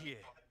goodwill here.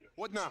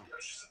 What now?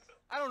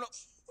 I don't know.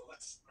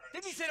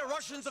 Didn't he say the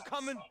Russians are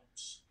coming?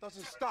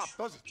 Doesn't stop,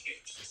 does it?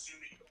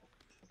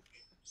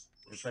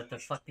 We better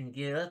fucking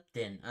get up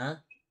then, huh?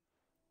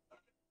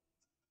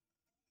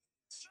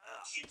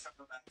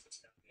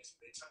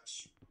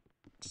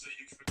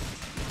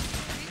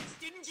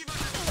 Didn't give us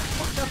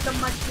Fuck up the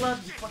mic club,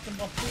 you fucking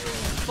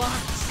buffoon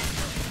fucks.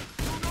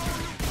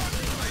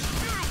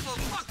 beautiful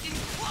fucking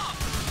club!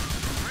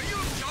 Are you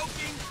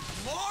joking?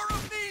 More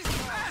of these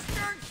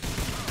bastards?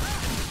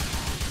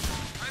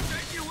 I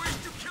bet you wish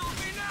to kill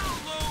me now,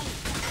 Lou!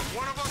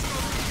 One of us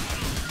goes.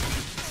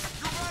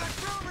 You better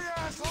kill me,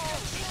 asshole!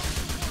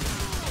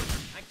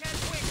 I can't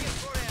wait here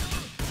forever.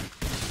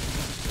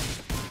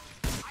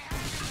 I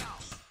have you now.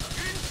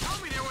 You didn't tell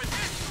me there were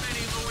this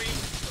many, Louis.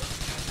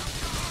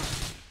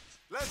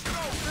 Let's go,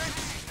 bitch!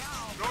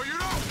 No, you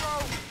don't go!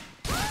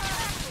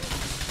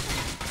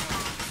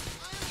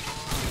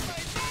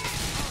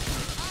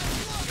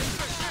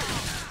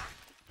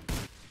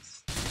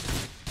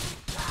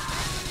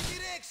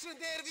 Direction,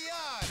 there we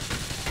are.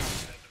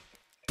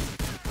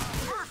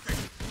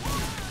 Perfect!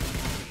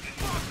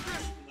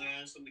 I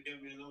asked them to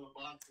give me another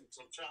box and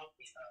some chocolate.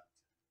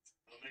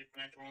 I'll make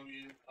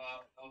macaroni,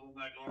 elbow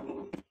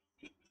macaroni.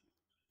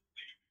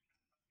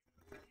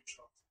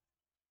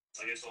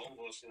 I guess all of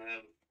us gonna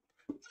have it.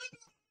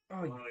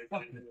 Oh, you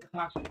fucking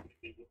cock.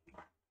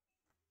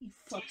 You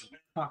fucking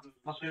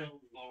cockfucker.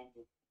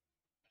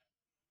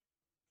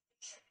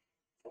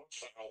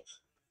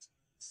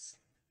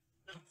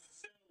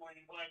 When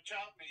you buy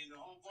chop meat and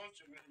a whole bunch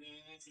of it,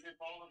 and you get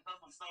all the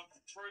other stuff for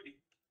free.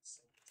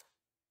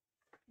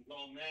 He's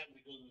all mad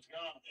because it's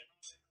gone.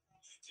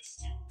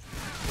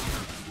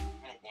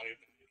 Oh, buddy.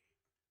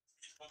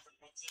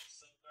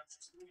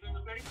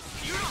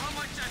 You know how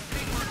much that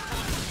thing would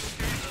cost,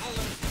 you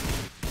asshole?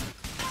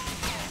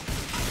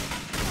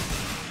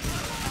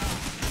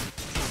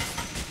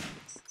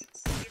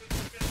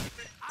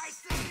 I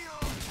see you!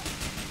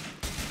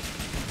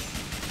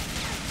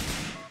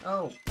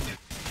 Oh.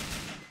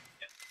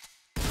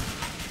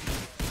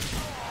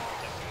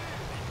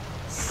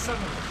 Son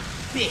of a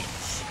bitch.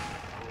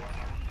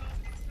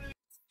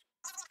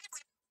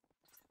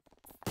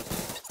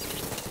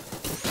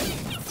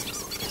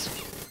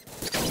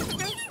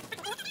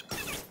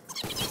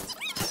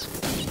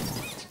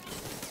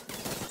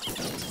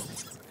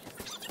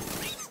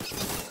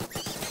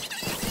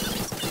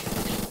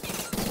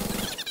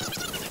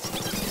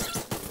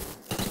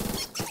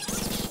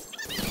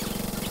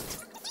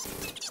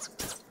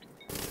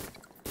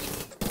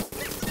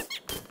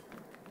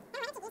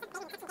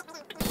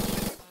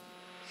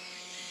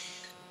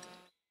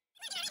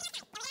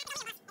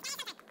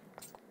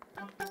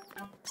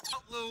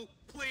 Lou,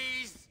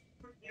 please!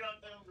 You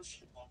got down to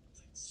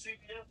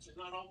CBS is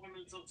not open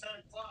until 10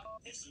 o'clock.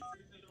 It's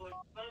like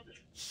Sunday.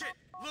 Shit,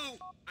 Lou!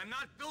 I'm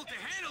not built to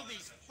handle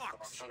these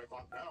fucks! 10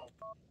 o'clock now.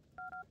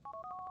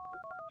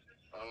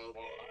 Well,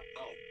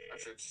 no.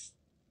 Actually, it's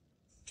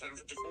 10:54.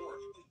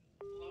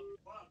 11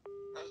 o'clock.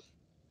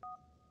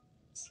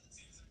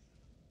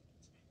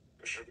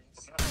 It should be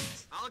open now.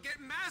 I'll get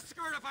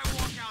massacred if I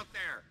walk out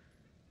there!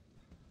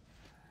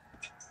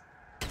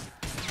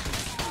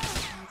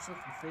 Looks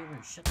like your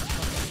favorite shit the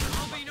fuck up.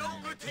 I'll be no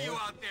good to you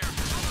out there!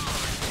 Come on!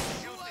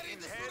 You are in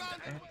the front.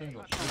 That thing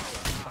will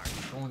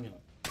fucking going in.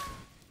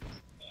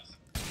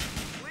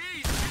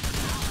 Please, get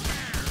out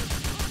there!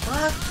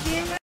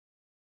 Fucking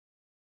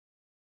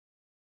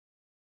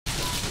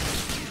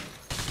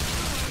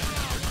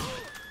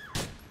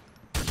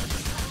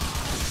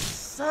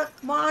suck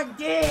my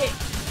dick,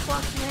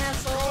 fucking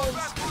assholes!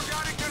 Best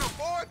Bugatti can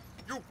afford?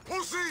 You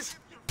pussies!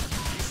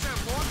 You sent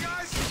more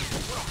guys?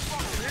 What a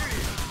fucking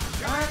idiot!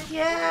 Fuck you!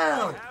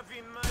 Are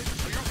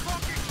you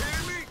fucking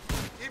kidding me?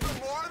 Even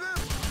more of them?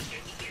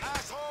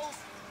 Assholes!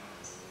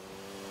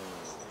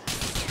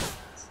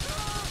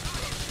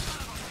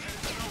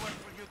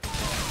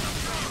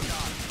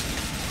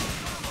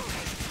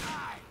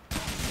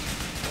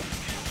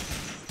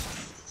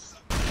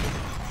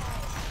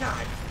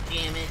 God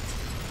damn it.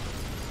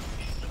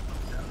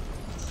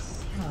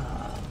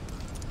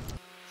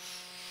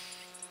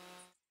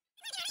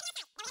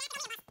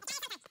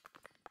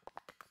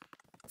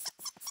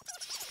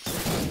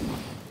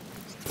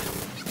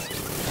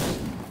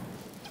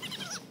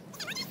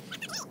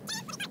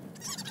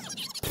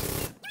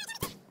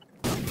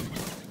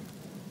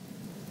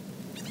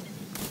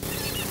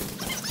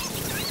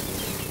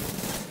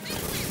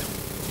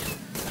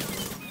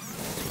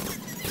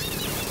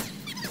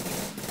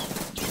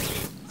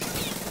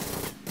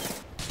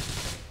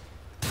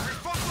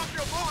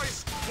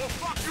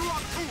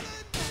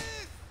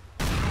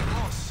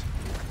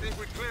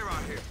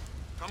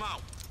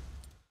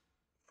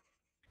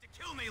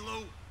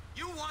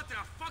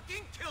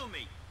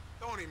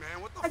 Tony,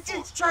 man, what the I fuck?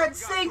 just tried to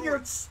sing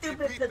your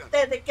stupid,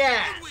 pathetic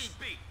ass. Who'd we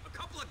beat? A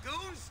couple of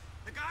goons?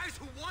 The guys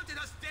who wanted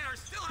us dead are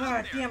still out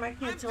God there. damn, I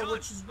can't I'm tell done.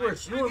 which is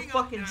worse. I'm You in packing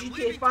up fucking and I'm GTA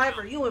leaving 5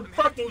 or town. you in I'm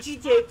fucking headed to a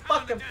GTA small town in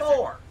fucking the 4?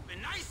 desert.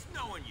 Been nice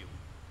knowing you.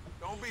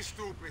 Don't be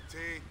stupid, T.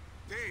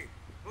 T,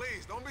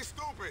 Please, don't be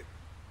stupid.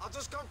 I'll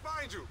just come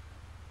find you.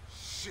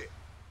 Shit.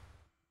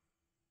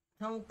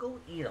 Don't go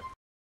eat a...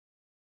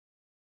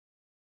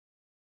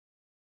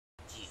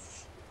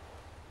 Jeez.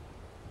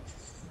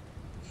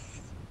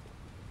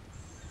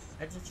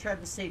 I just tried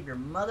to save your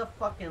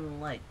motherfucking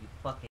life, you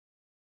fucking...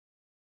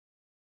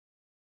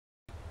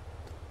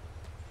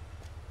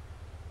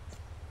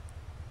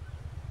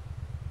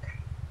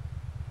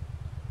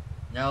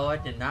 No, I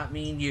did not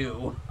mean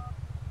you.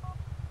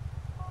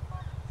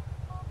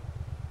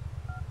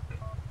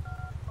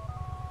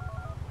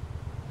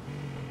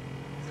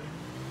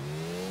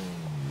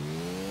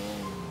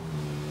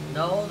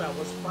 No, that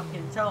was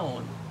fucking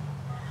Tone.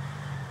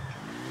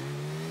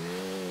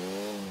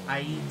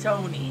 I.e.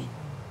 Tony.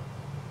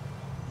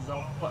 He's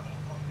all fucking...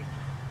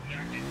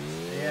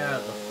 Yeah,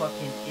 the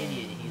fucking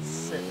idiot. He's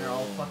sitting there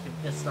all fucking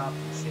pissed off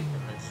and shit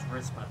because I just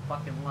risked my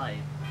fucking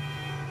life.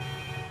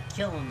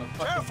 Killing the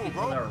fucking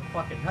people that were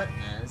fucking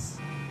hunting us.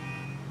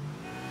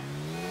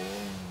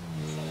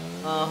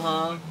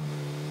 Uh-huh.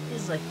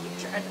 He's like, you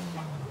tried to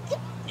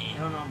get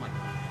down on my...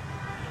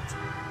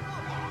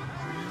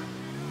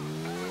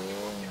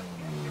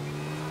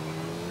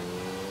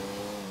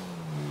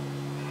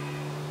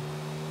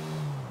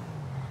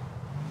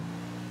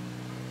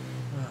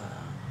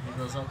 He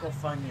goes, I'll go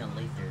find you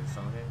later,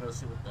 so I'm gonna go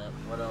see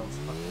what else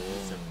fucking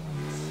is it.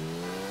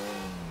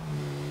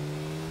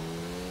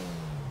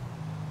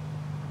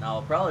 Now,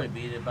 it'll probably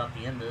be about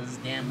the end of this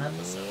damn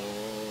episode.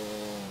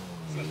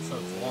 This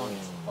episode's long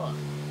as fuck.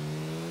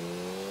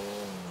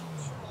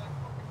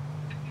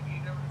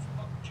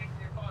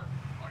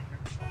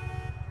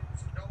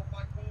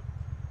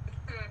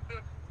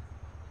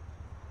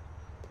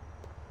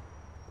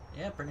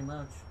 Yeah, pretty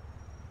much.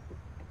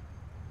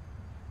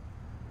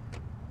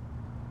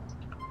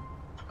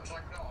 It's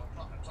like,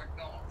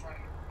 no, I'm trying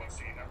to get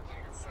pussy and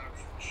everything. It's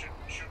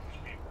shoot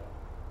these people.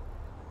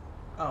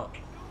 Oh,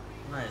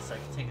 nice. I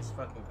can take his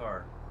fucking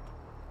car.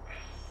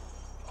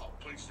 Oh,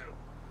 please do.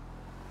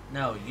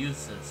 No,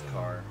 use his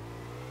car.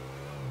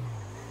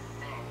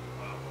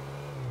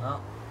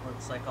 Well,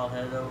 looks like I'll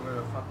head over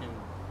to fucking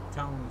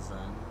Tones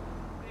then.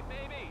 Hey,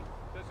 baby,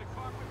 there's a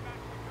carpet back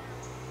in the car.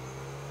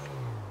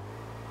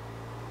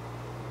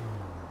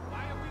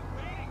 Why are we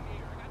waiting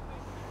here? I got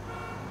things.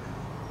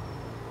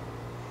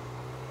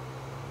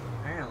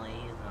 Apparently,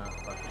 he's not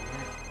fucking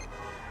here.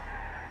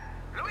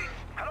 Luis,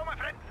 hello, my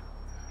friend.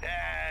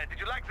 Did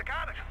you like the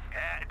car?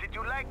 Did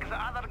you like the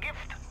other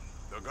gift?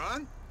 The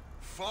gun?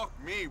 Fuck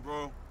me,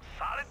 bro.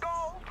 Solid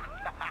gold.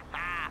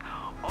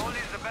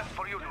 Always the best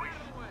for you, Luis.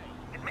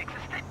 It makes a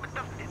statement,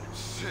 doesn't it?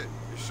 Shit,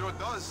 it sure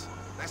does.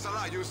 Thanks a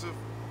lot, Yusuf.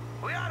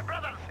 We are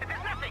brothers. It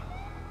is nothing.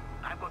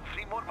 I've got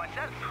 3 more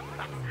myself.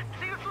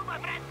 See you soon, my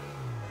friend.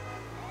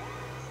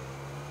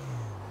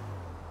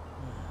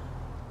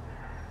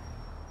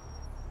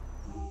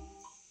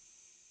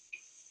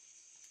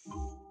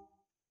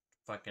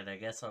 Fuck it, I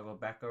guess I'll go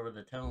back over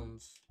the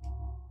Tones.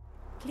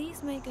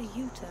 Please make a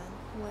U-turn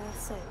where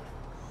safe.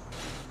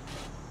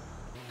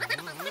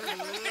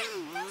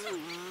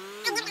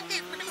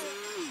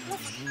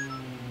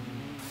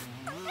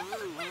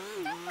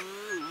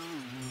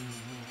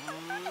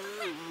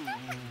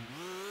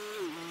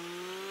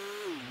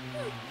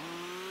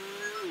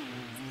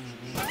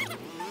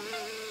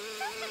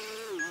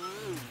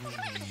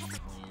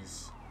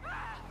 Please.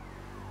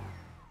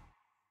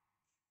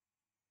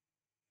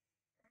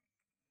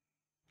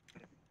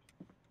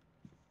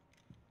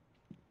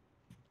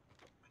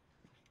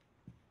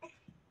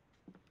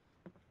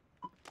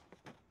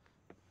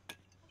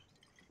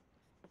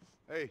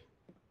 Hey.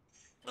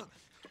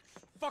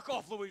 Fuck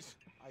off, Luis.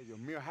 Ay, Dios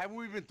mío, haven't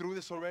we been through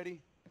this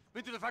already?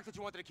 Been through the fact that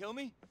you wanted to kill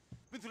me?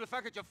 Been through the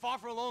fact that you're far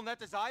from alone in that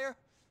desire?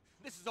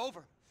 This is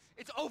over.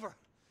 It's over.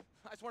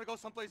 I just want to go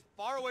someplace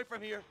far away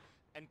from here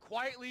and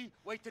quietly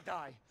wait to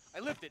die. I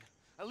lived it.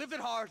 I lived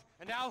it hard,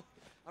 and now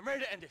I'm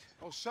ready to end it.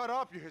 Oh, shut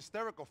up, you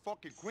hysterical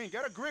fucking queen.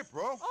 Get a grip,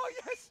 bro. Oh,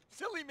 yes!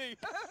 Silly me!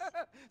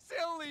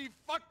 Silly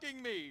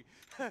fucking me!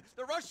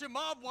 The Russian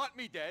mob want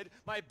me dead.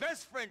 My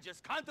best friend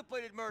just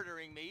contemplated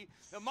murdering me.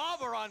 The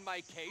mob are on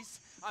my case.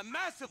 I'm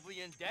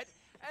massively in debt.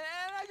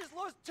 And I just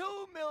lost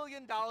 $2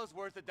 million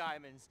worth of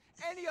diamonds.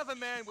 Any other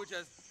man would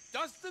just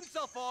dust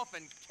himself off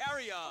and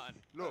carry on.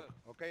 Look,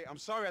 okay, I'm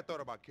sorry I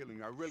thought about killing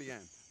you. I really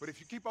am. But if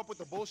you keep up with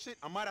the bullshit,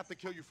 I might have to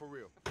kill you for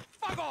real.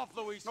 Fuck off,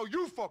 Luis! No,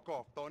 you fuck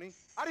off, Tony.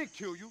 I didn't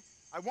kill you.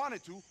 I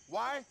wanted to.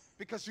 Why?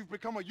 Because you've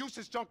become a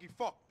useless junkie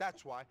fuck.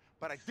 That's why.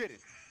 But I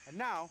didn't. And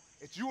now,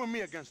 it's you and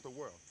me against the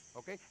world,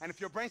 okay? And if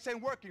your brains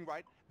ain't working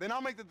right, then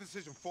I'll make the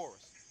decision for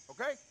us,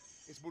 okay?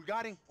 It's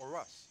Bulgarin or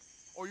us.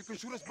 Or you can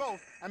shoot us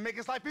both and make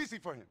his life easy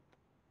for him.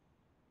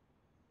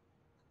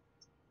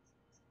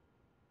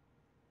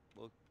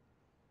 Well,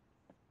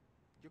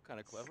 you're kind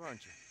of clever,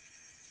 aren't you?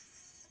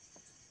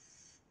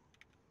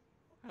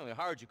 I only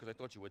hired you because I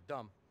thought you were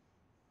dumb.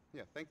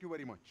 Yeah, thank you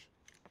very much.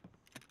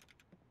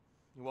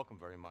 You're welcome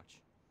very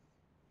much.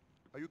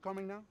 Are you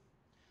coming now?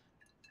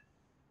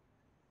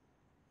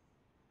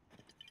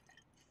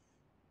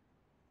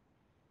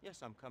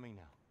 Yes, I'm coming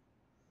now.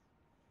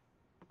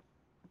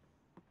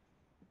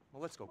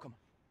 Well, let's go, come on.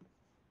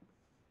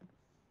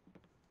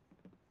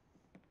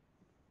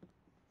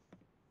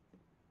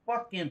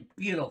 fucking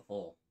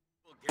beautiful.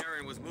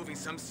 Bulgarian was moving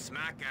some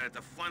smack out at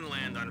the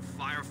Funland on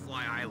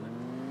Firefly Island.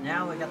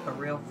 Now we got the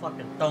real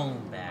fucking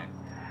dome back.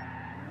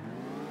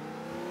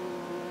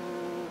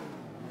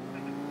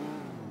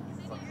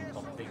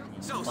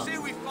 So, say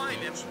we find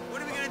them,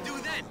 what are we gonna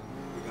do then?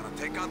 We're gonna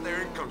take out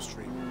their income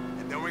stream,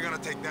 and then we're gonna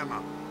take them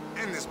out.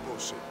 End this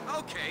bullshit.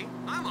 Okay,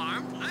 I'm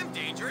armed, I'm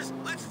dangerous,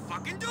 let's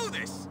fucking do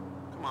this!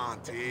 Come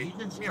on, T.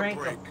 You just Give me drank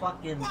a a break.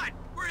 fucking What?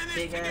 We're in this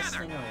big-ass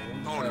together! thing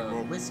of Tony,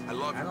 bro, whiskey. I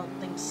love you. I don't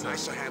think so.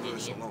 Nice to handle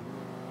this alone.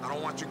 I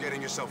don't want you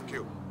getting yourself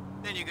killed.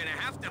 Then you're gonna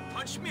have to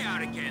punch me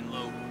out again,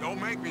 Lou.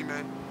 Don't make me,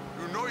 man.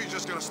 You know you're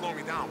just gonna slow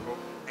me down, bro.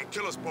 And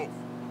kill us both.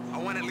 I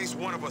want at least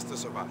one of us to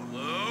survive.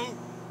 Lou?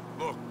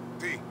 Look,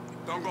 T,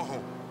 don't go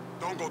home.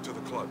 Don't go to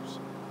the clubs.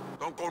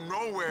 Don't go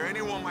nowhere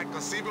anyone might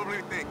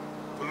conceivably think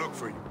to look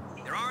for you.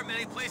 There aren't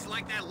many places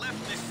like that left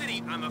in the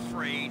city, I'm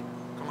afraid.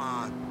 Come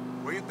on.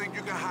 Where you think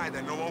you can hide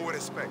that no one would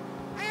expect?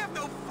 I have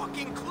no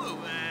fucking clue.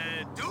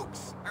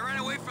 Dukes? I ran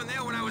away from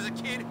there when I was a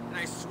kid, and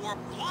I swore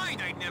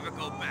blind I'd never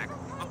go back.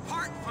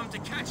 Apart from to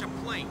catch a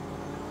plane.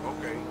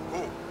 Okay,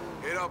 cool.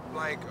 Hit up,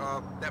 like,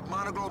 that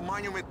Monoglobe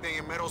Monument thing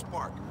in Meadows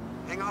Park.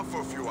 Hang out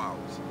for a few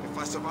hours. If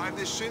I survive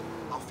this shit,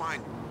 I'll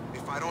find you.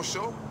 If I don't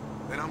show,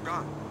 then I'm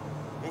gone.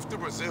 Move to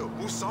Brazil.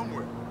 Move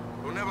somewhere.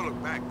 You'll never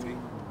look back, T.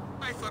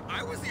 I thought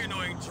I was the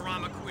annoying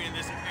drama queen in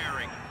this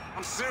pairing.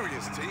 I'm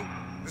serious, T.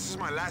 This is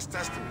my last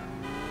testament.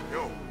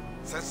 Yo,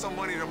 send some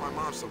money to my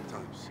mom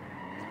sometimes.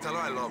 Tell her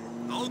I love her.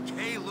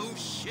 Okay, Lou,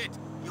 shit.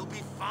 You'll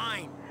be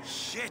fine.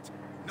 Shit.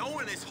 No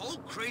one in this whole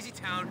crazy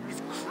town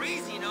is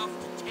crazy enough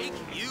to take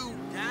you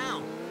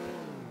down.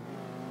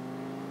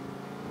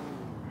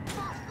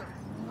 Faster!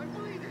 I'm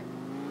bleeding!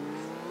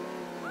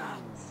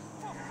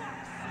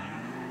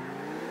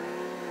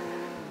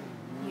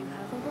 You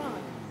have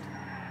arrived.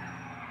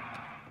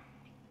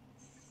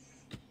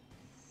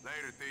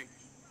 Later, T.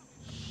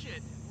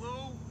 Shit,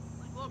 Lou.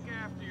 Look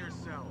after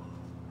yourself.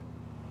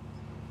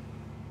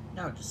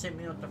 No, just hit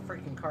me with the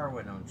freaking car,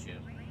 why don't you?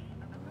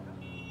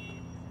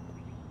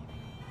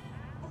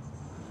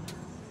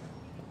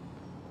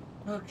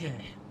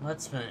 Okay,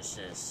 let's finish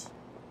this.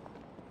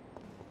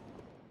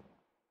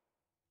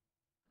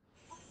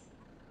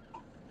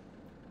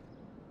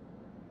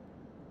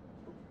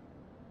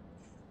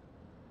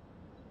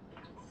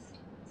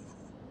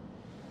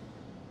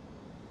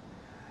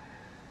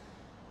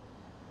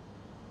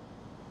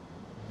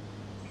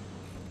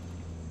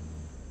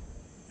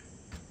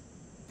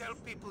 Tell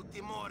people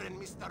Timur and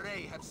Mr.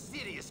 Ray have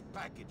serious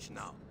package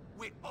now.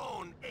 We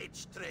own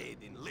H-Trade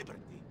in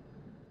Liberty.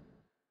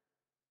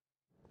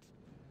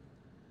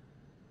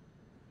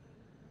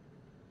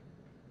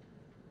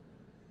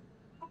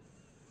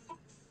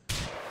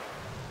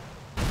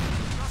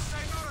 Just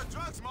say no to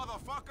drugs,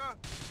 motherfucker!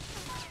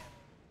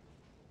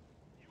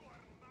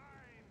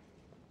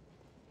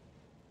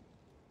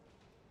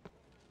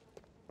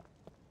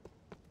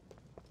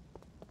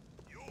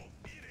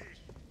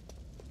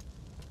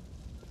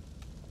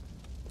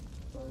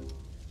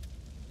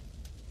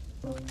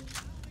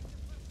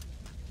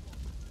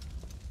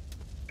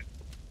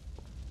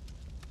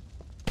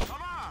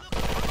 Come on!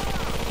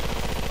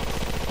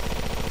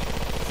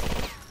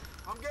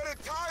 I'm getting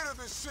tired of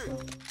this shit!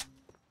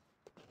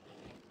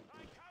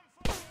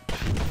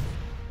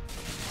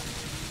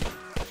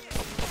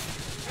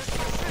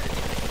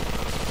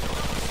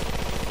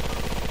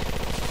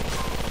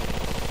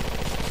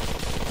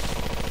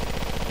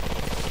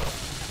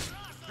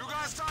 You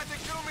guys tried to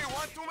kill me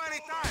one too many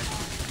times!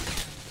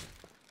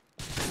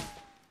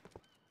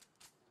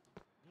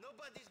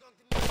 Nobody's going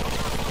to...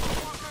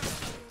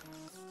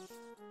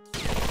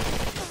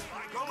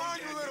 Come on,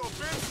 you little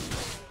bitch!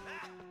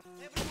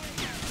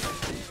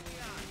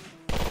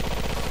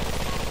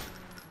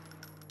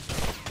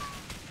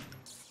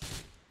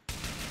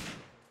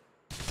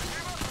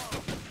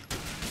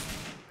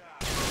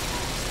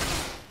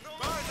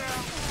 Bye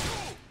now!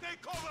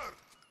 Take cover!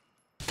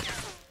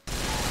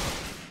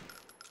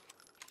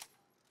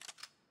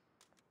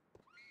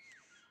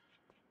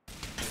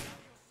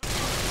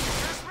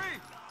 Kiss me!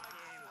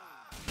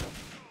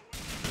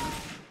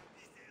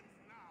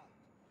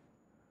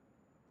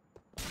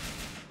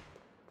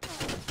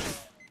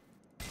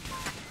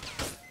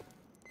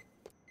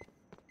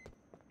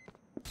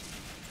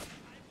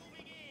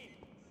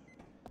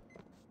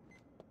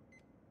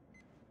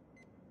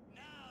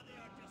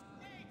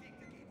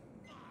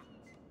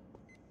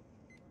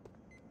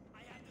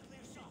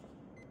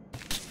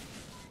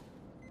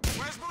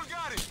 Where's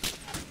Bulgari?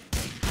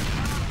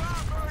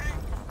 Bye, Birdie!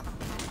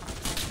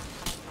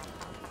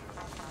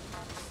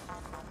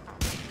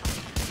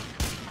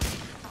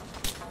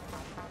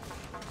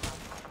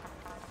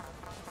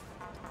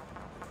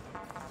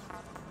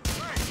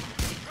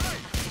 Hey!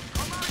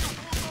 Come on, you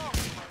puto!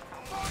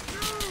 Fuck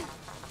you!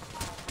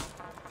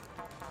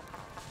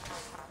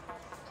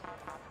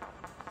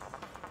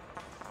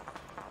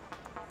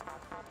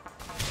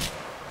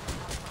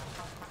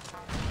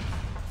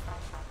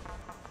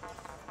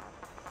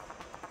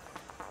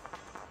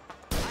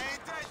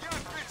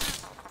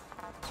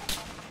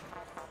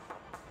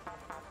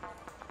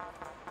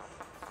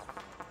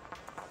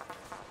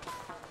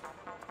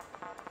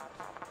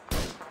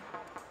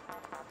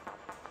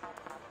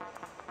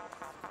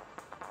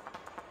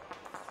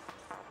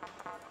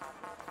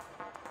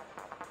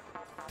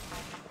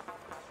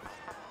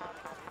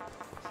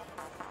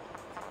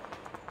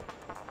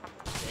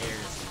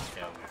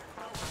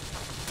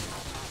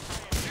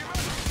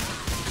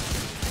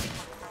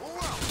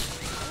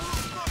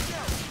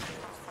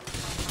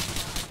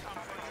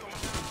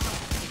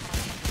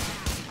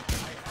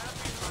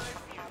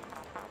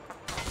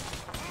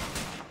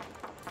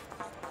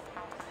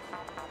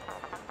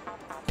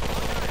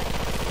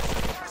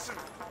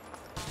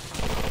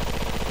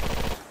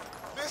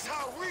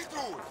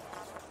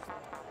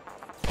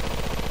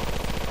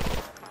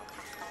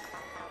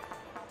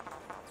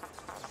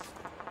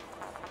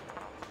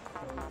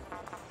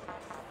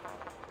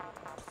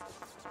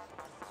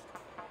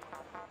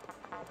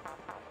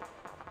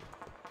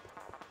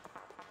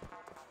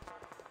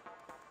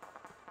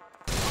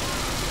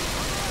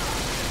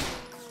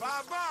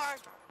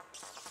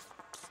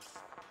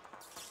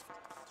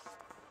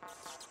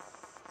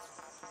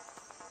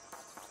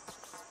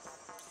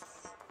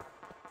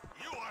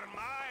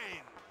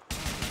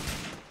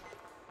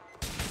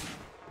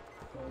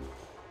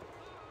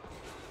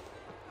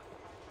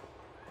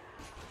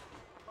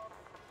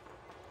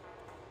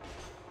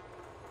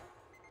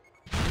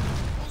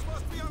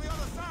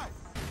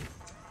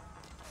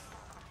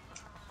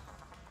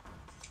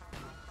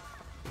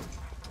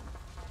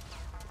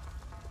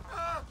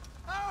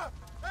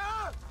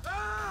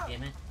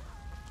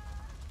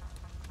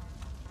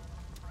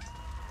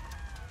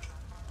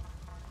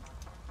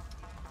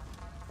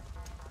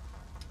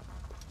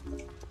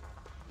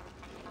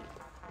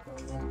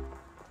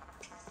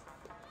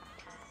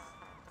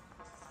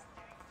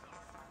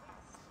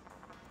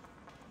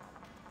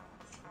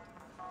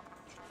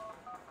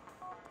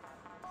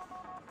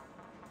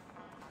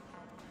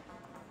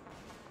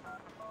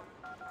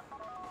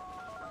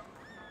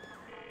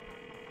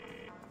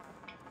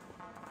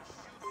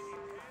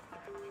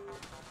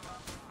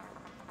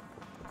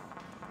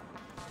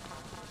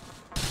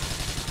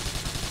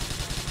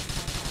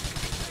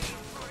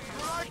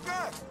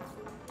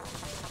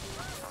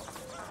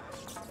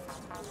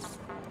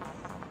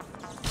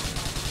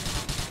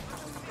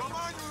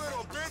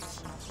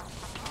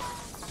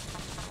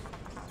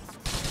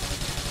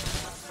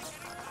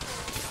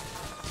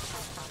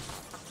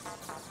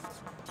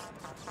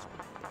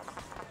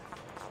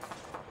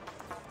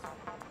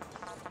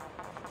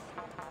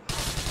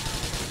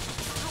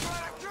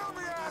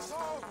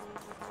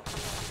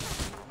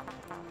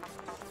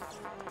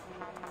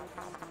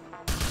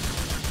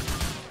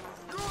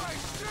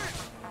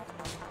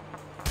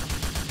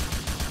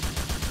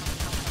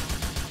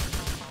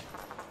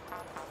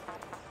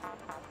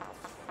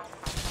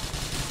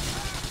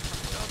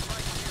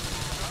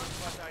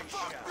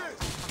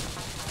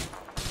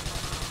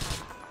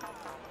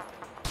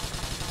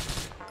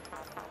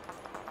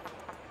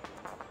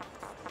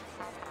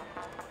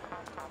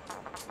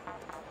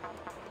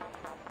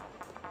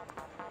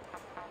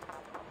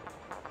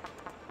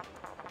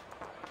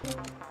 What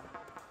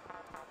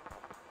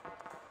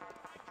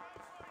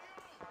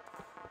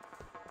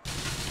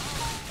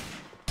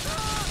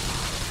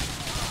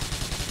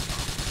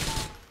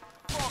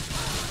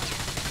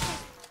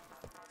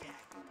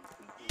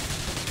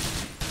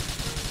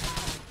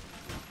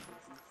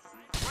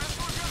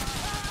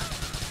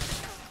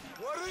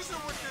is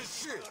it with this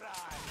shit?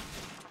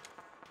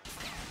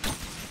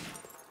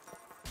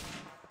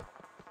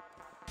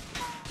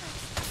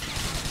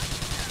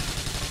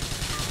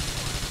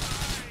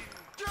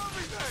 Kill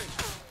me then!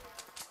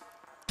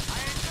 I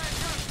ain't that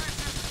good,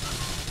 bitches!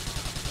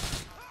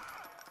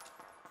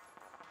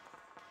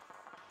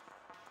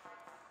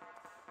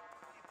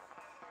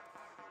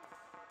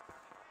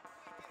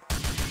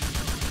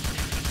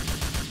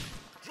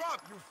 Drop,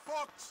 you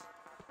fucks!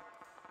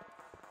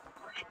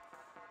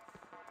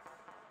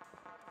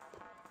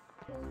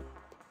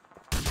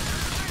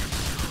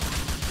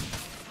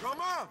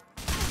 Come on!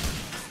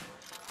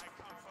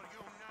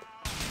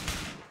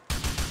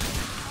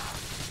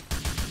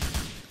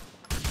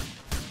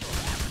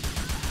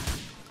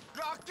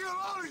 I'll kill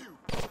all of you!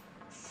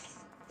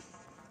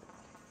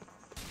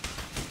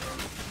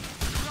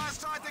 You guys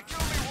tried to kill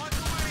me one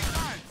too many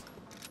times!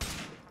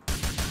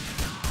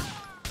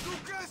 You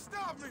can't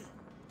stop me!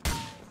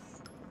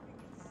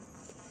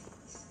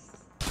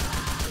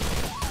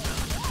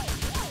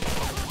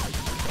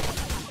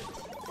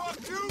 Fuck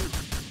you!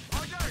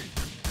 Okay,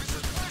 this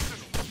is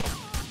personal!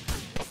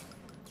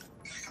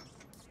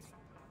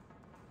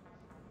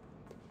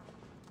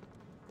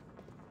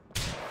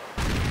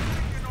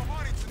 Ain't get no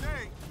money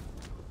today!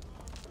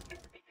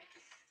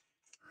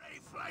 Ray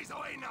flies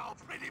away now,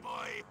 pretty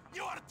boy.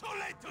 You are too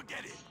late to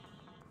get it.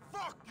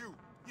 Fuck you!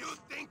 You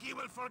think he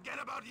will forget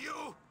about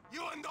you?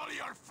 You and all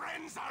your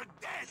friends are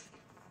dead.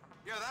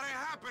 Yeah, that ain't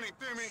happening,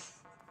 Timmy!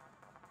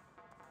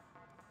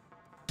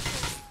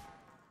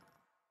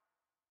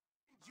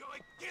 Enjoy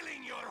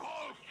killing your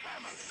whole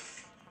family.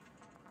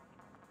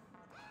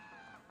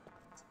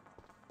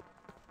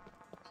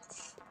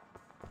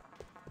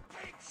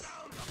 Take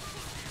down the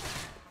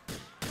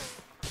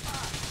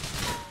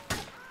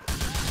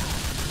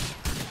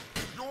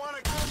You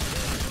wanna kill me?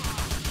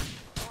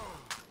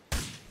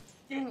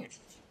 Dang it.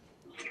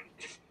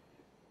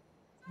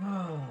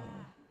 Oh.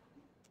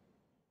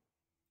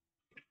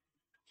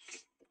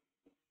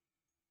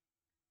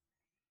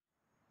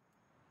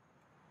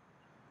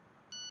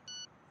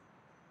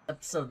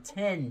 Episode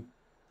 10.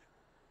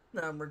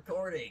 Now I'm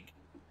recording.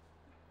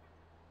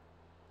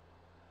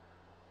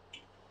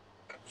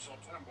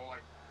 Episode 10, more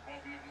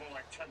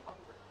like 1000.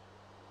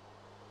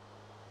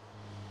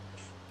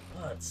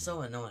 Oh, it's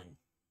so annoying.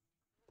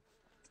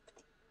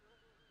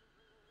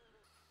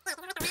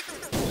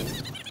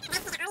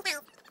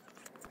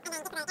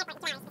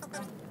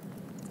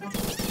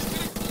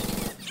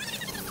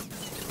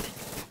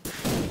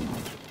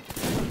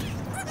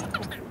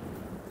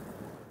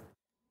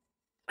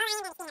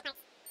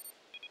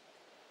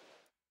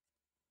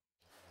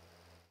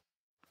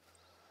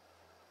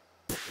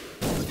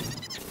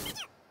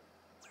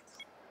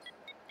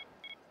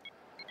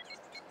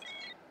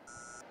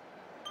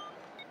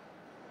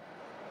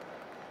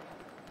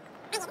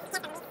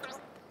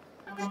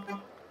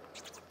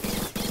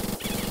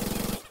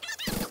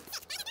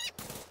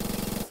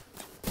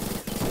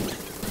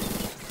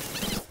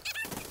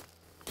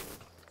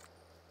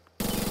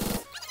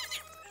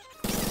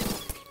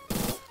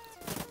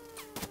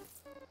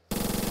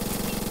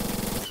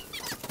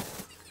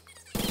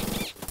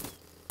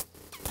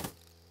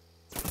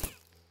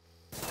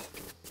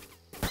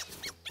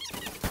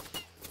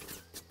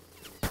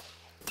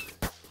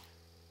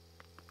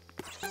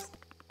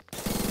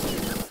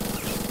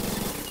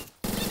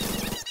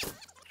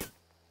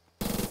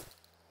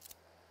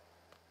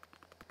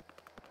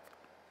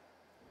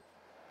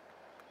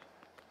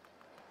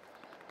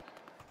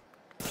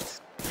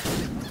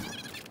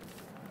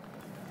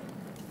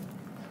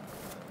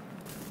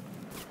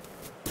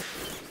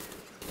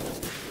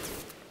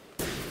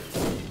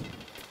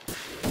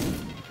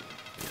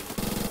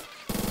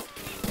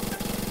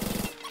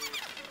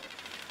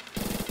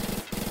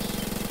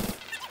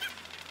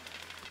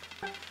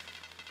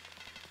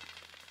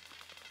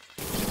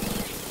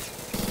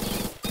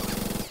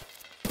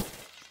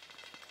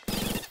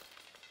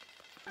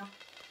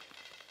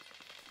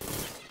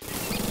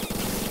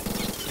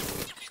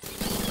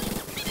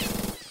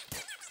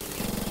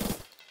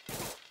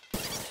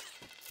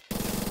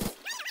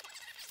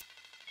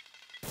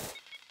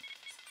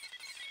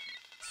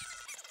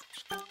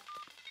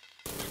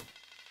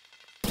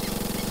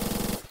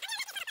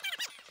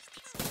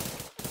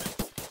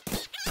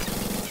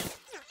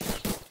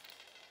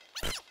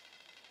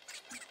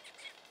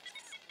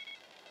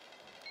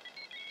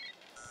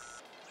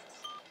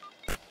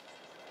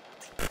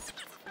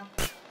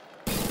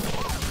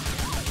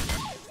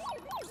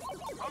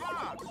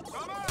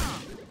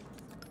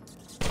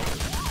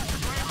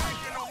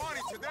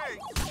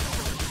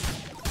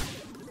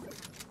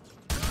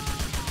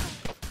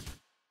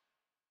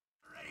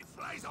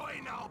 Flies away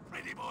now,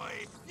 pretty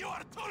boy. You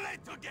are too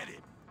late to get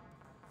it.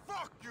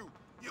 Fuck you!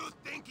 You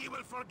think he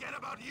will forget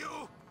about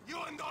you? You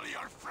and all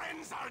your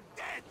friends are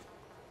dead!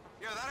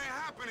 Yeah, that ain't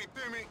happening,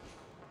 Timmy.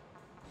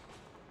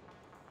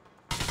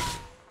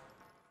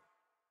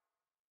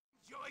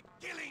 Enjoy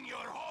killing your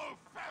whole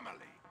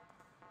family!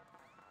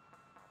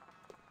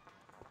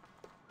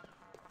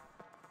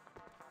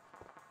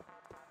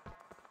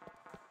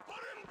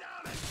 Put him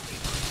down and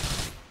sleep!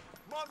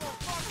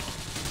 Motherfucker!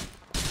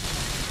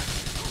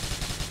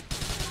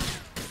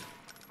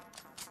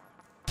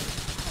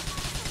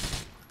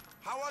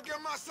 How I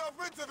get myself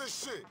into this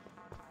shit?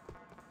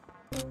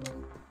 I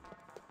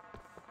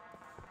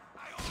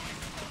always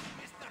told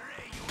Mr.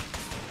 Ray you were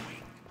too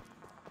weak.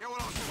 Yeah, well,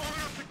 I was strong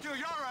enough to kill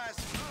your ass.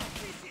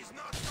 This is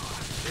not so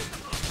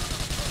hospitable.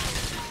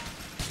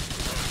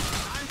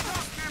 I'm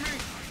tough, Timmy.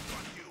 I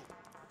got you.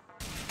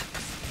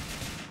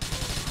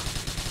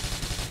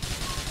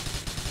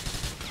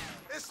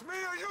 It's me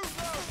or you,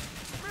 bro.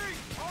 Me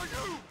or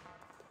you.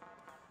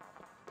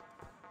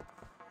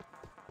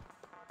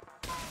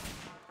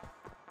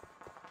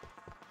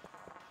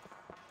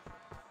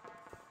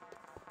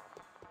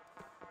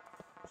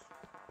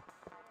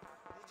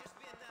 You'll just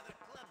be another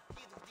club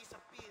kid who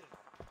disappeared.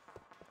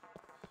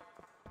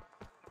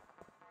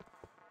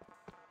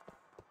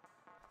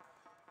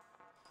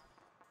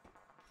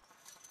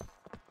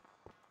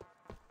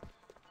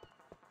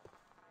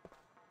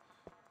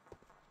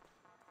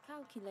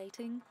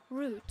 Calculating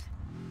route.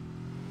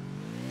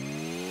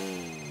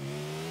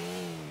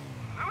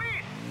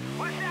 Luis,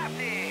 what's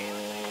happening?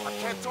 I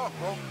can't talk,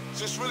 bro.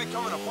 Shit's really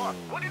coming apart.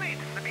 What do you mean?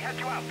 Let me help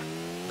you out.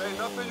 There ain't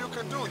nothing you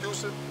can do,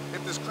 Yusuf.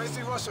 If this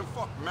crazy Russian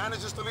fuck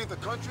manages to leave the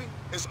country,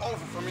 it's over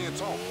for me and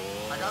Tom.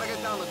 I gotta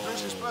get down the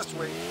Deuce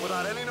Expressway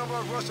without any number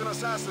of Russian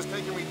assassins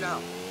taking me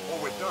down. Or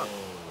we're done.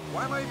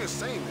 Why am I even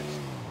saying this?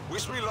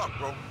 Wish me luck,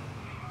 bro.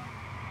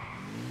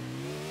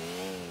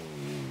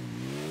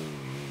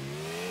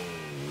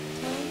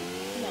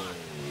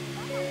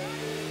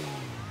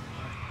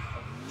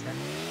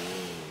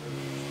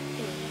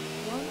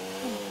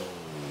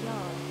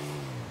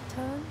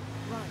 Turn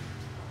right.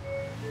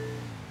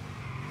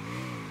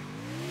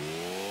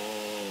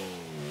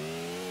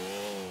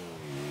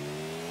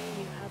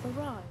 You have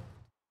arrived.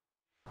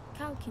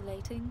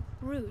 Calculating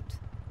route.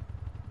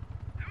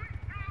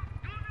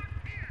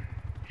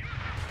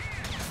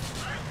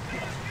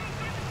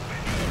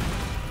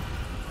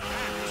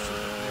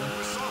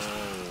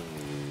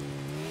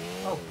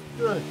 Oh,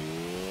 good.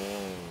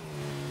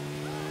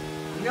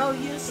 You know,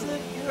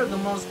 Yusuf, you're the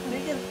most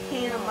biggest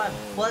pain in my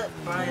butt,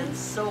 but I am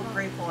so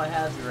grateful I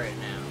have you right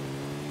now.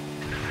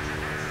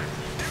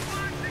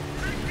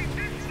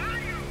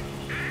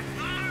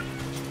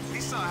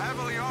 He's a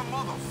heavily armed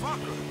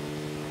motherfucker.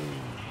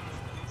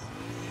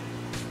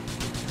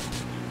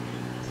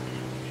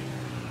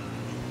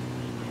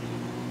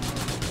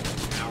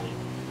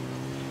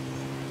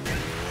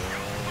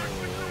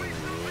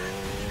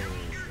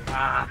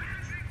 Ah.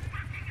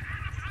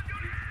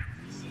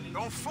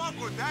 Don't fuck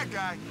with that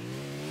guy.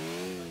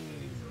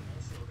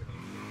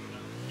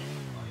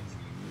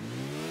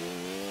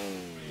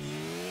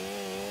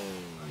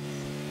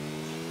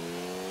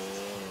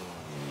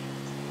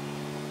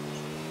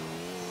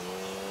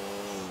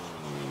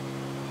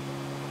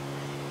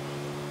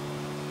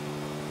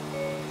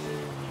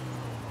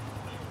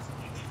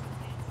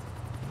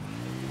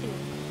 In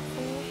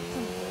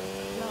 400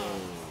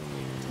 yards.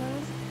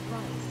 Turn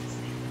right.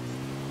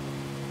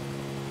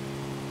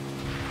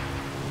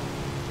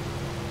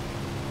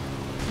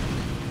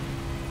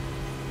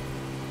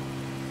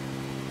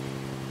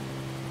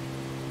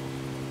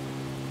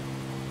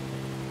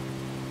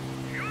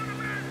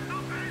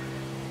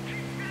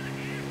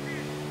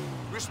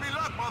 Wish me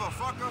luck,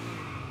 motherfucker.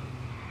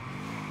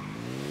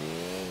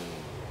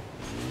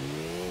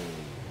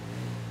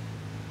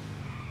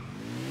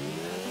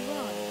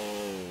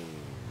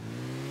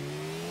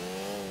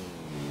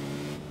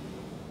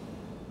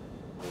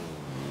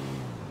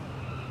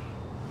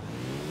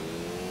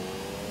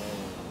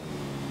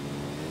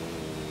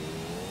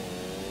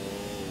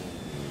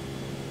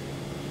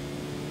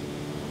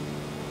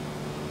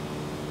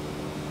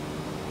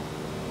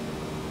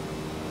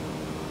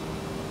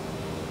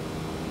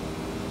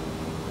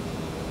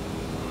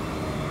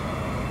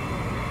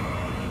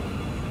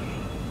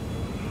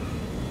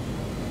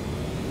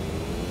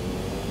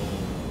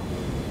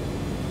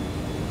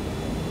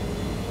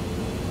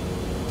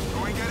 You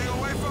ain't getting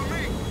away from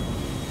me.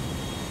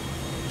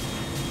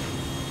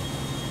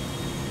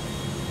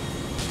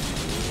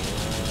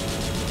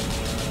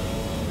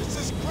 This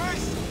is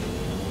crazy.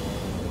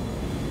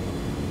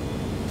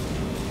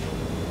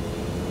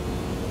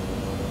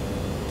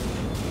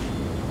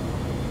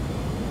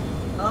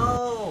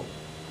 No!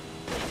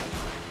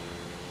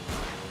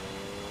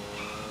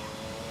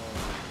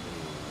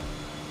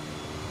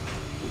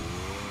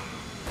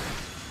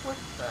 What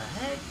the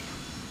heck?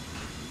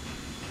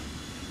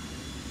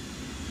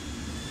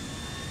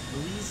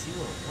 Luis, you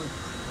are one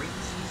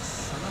crazy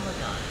son of a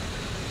gun.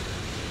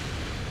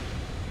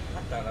 I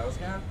thought I was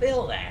gonna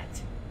fail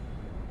that.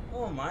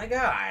 Oh my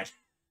god.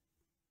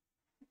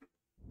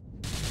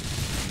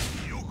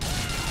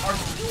 Are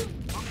you?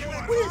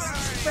 What is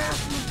this,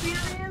 Fast and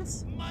Furious?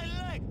 My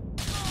leg!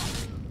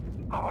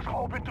 I was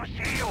hoping to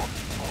see you.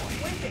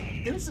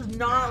 Wait, this is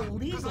not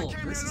legal.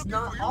 This is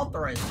not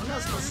authorized. We're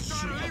not supposed to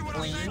shoot a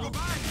plane.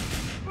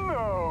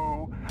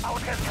 No, I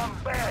was just come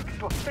back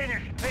to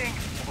finish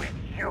things with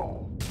you.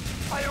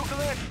 Are you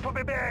glad to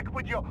be back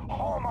with your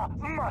Homer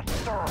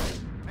master?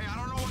 Hey, I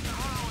don't know what the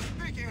hell I was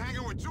thinking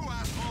hanging with you,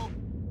 asshole.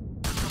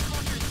 You're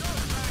fucking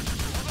dope, man.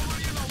 All the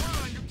money in the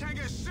world and you can't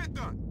get shit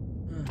done.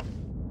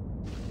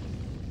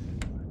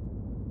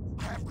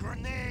 I have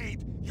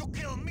grenade. You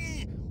kill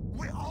me,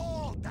 we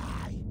all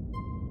die.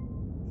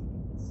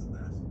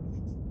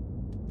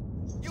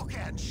 You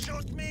can't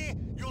shoot me,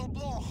 you'll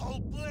blow a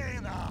whole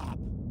plane up.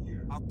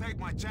 I'll take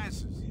my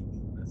chances.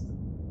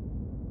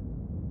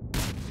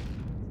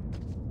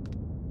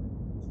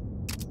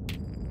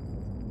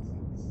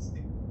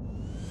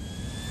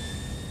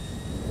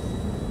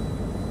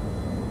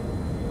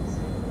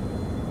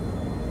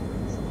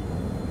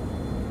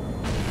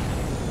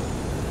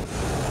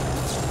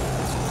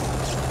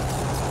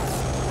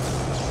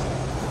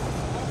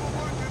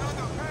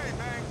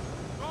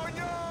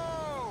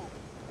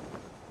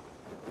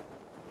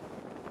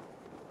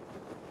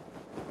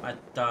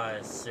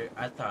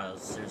 I thought I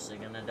was seriously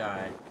gonna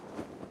die.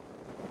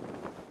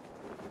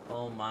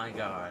 Oh my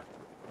god.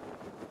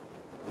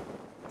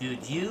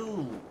 Dude,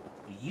 you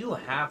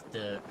have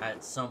to,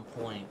 at some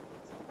point,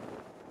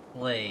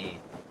 play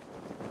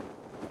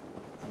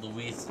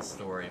Luis's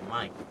story.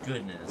 My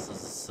goodness,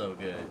 this is so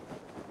good.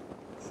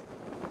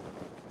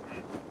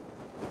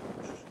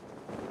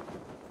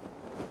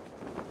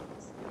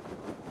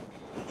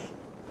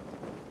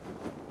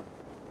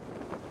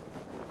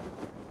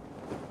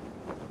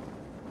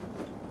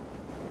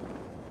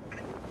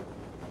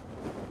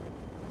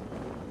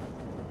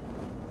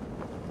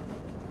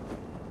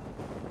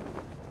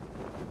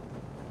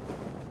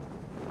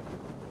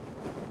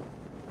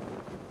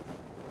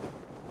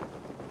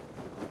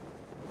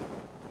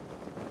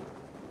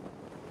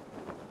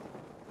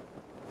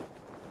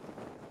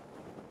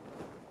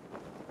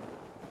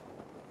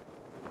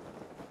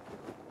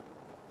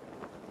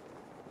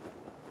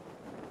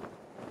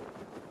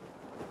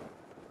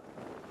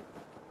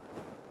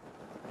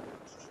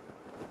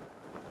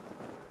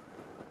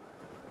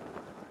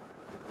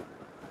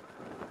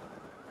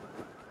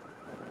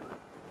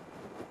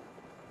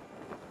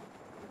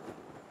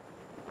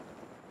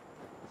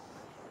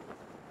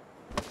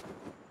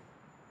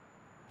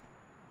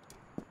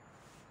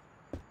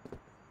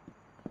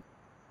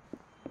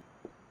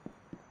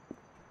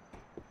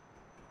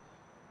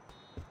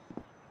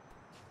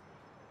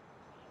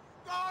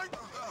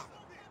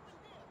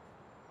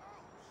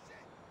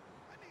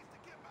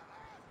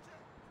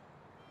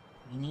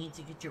 You need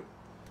to get your...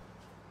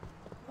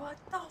 What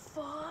the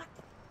fuck?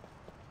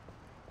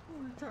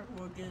 We're talking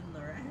about getting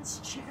their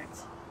ass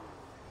checked.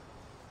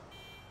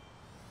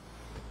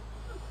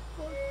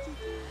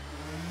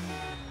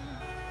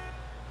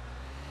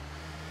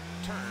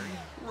 Turn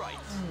right.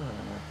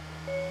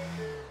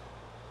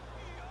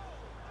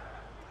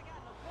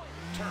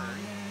 Turn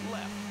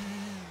left.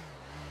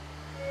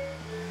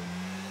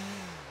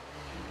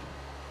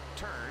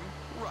 Turn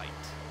right.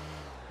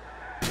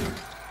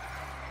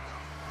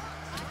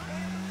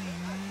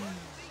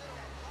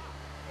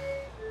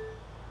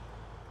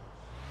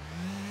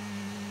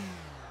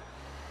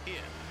 In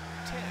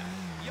 10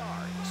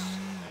 yards,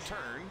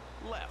 turn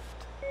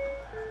left.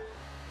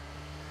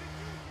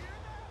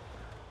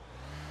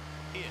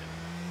 In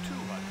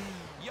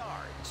 200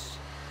 yards,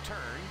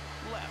 turn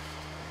left.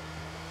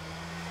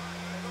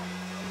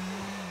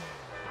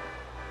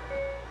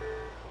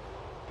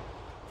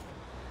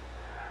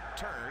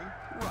 Turn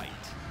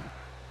right.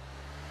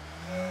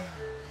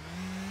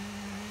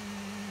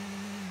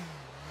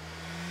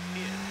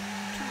 In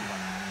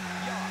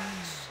 200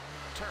 yards,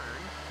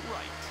 turn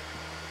right.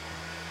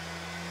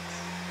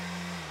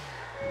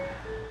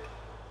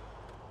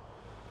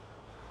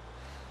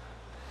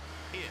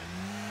 In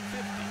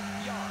 50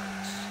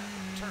 yards,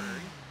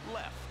 turn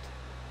left.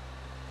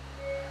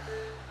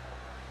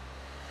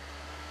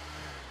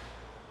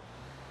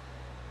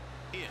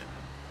 In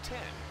 10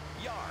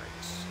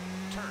 yards,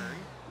 turn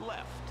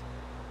left.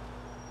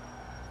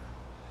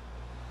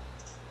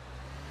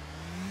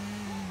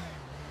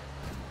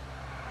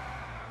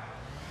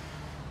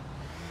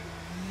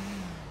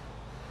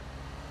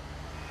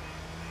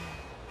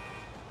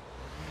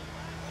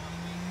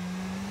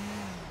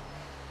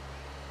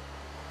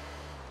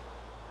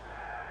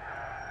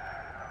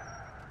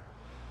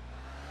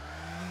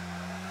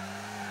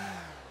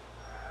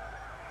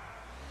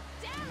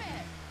 Damn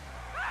it!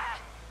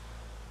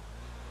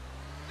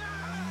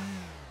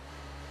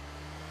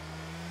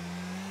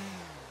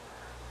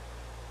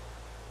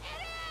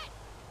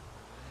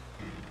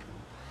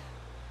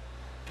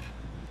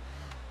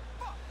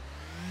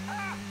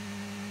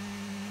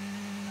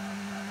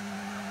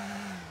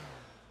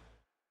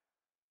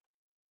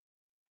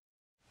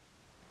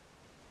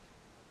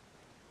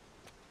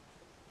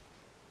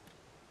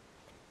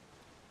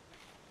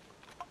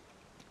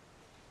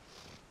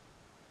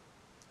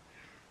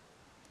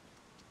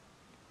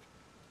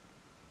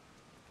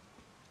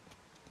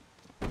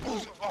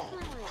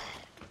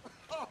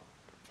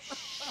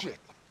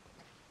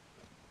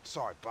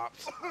 Sorry,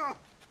 Pops.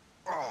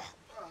 Oh,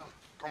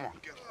 come on,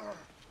 get up.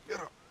 Get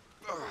up.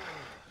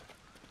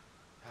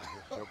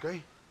 You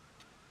okay?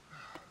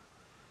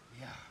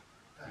 Yeah,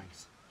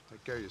 thanks.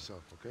 Take care of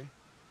yourself, okay?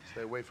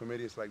 Stay away from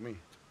idiots like me.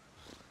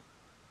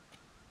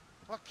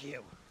 Fuck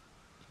you.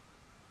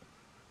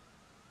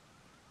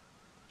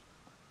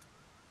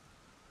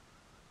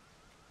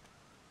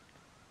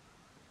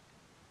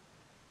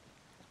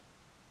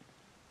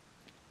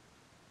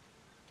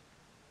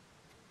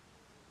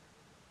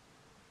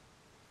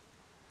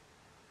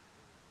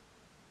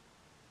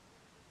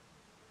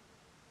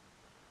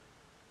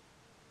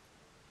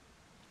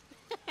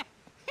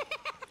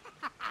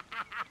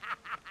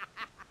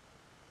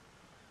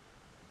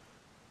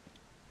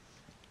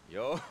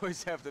 You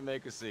always have to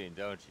make a scene,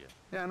 don't you?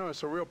 Yeah, I know,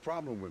 it's a real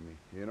problem with me,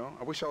 you know?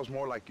 I wish I was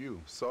more like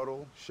you.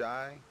 Subtle,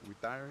 shy,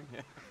 retiring.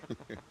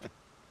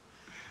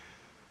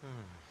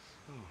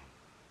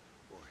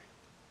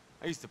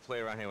 I used to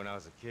play around here when I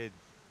was a kid,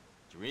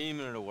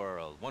 dreaming of the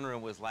world,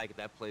 wondering what it was like at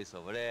that place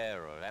over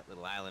there or that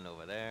little island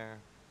over there.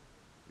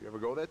 You ever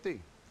go there, T?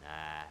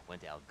 Nah,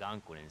 went to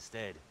Algonquin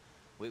instead,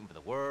 waiting for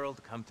the world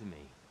to come to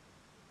me.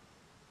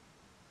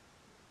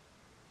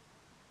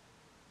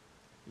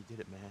 You did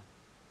it, man.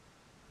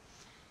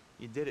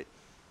 You did it.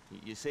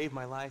 You saved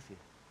my life.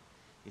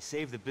 You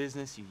saved the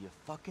business. You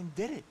fucking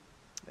did it.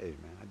 Hey,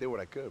 man, I did what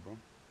I could, bro.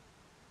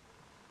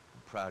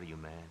 I'm proud of you,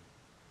 man.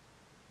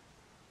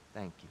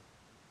 Thank you.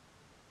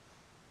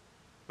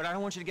 But I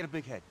don't want you to get a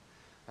big head.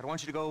 I don't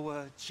want you to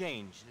go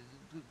change,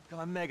 become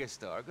a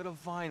megastar, go to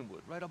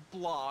Vinewood, write a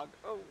blog.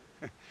 Oh.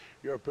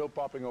 You're a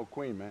pill-popping old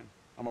queen, man.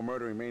 I'm a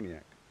murdering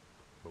maniac.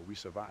 But we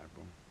survived,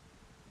 bro.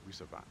 We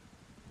survived.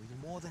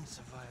 We more than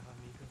survived,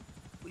 amigo.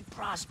 We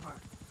prospered.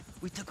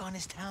 We took on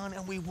this town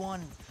and we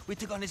won. We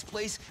took on this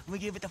place and we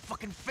gave it the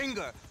fucking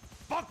finger.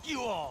 Fuck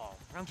you all!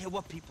 I don't care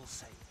what people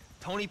say.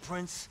 Tony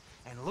Prince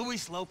and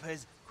Luis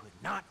Lopez could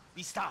not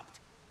be stopped.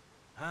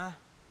 Huh?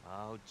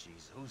 Oh,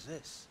 jeez, who's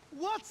this?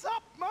 What's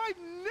up, my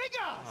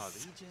niggas? Oh,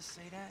 did he just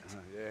say that?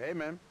 Yeah, hey,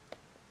 man.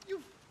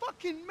 You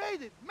fucking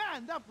made it,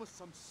 man. That was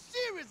some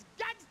serious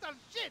gangster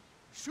shit.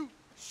 Shoot,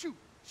 shoot,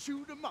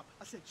 shoot 'em up.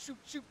 I said shoot,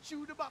 shoot,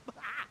 shoot 'em up.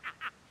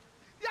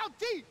 Yo,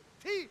 T,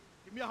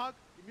 give me a hug,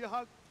 give me a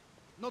hug.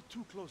 Not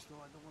too close, though.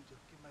 I don't want to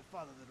give my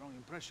father the wrong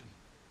impression.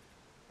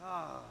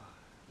 Ah,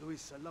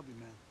 Luis, I love you,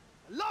 man.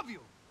 I love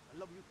you. I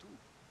love you, too.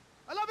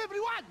 I love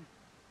everyone.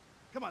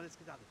 Come on, let's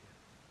get out of here.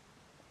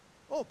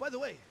 Oh, by the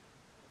way,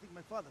 I think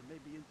my father may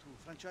be into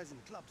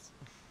franchising clubs.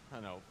 I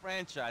know,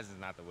 franchise is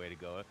not the way to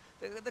go.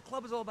 The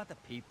club is all about the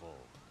people.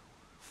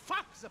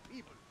 Fuck the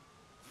people.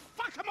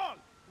 Fuck them all.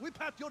 Whip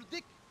out your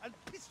dick and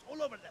piss all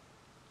over them.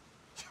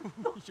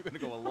 You're gonna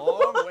go a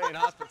long way in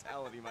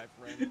hospitality, my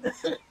friend.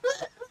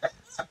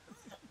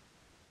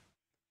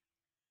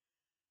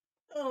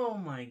 Oh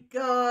my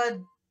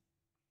god.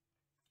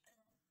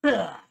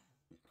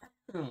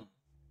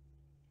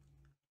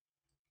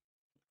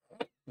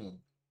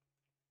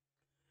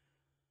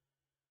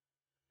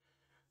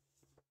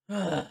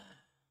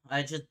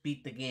 I just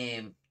beat the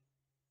game.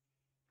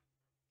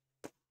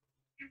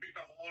 You beat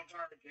the whole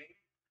entire game?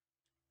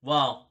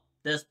 Well,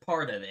 this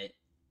part of it.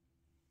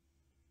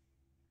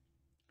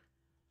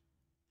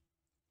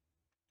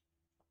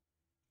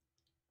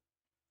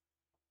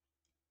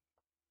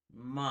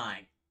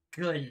 My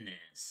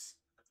goodness.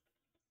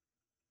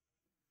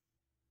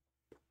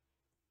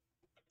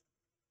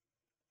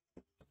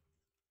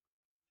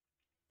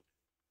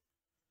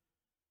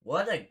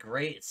 What a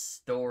great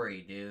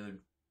story, dude.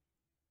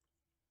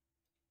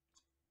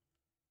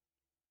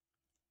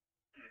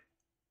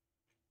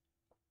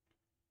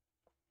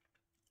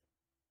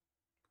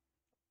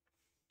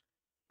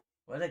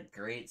 What a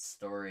great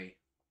story.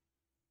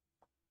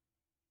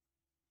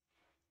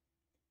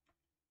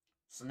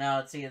 So now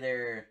it's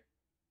either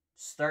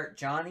start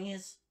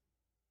Johnny's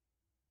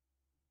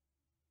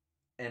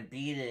and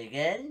beat it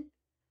again,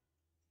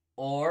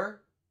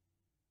 or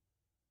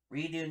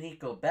redo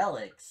Nico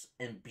Bellic's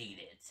and beat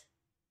it.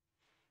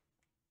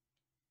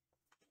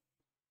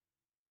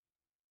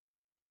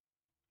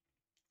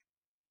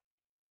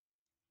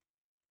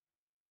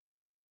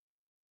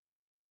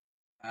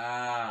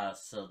 Ah,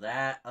 so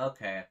that,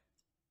 okay.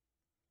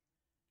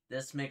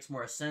 This makes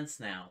more sense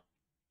now.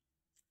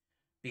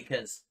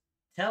 Because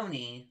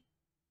Tony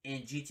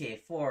in GTA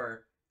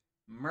 4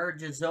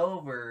 merges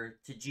over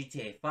to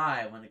GTA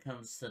 5 when it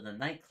comes to the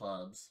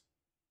nightclubs.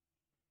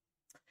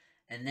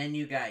 And then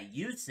you got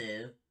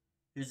Yusuf,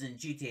 who's in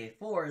GTA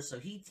 4, so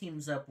he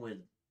teams up with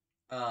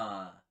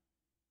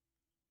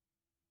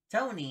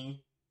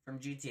Tony from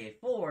GTA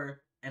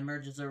 4 and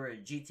merges over to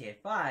GTA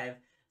 5,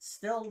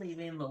 still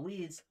leaving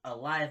Luis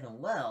alive and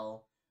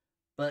well,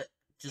 but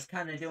just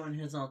kind of doing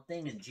his own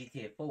thing in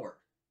GTA 4.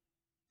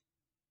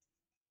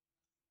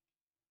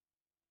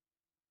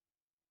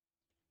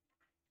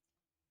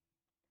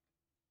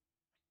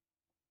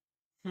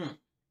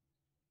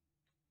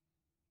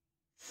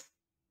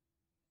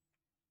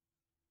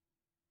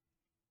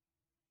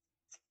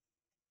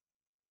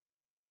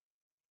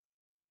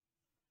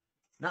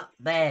 Not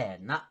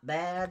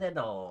bad at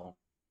all.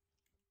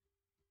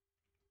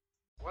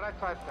 I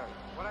try to tell you?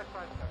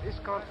 This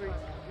country,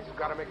 you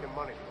gotta make the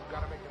money.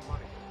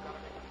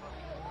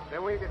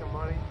 Then when you get the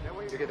money,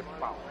 you get the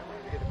power.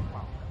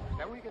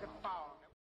 Then when you get the power,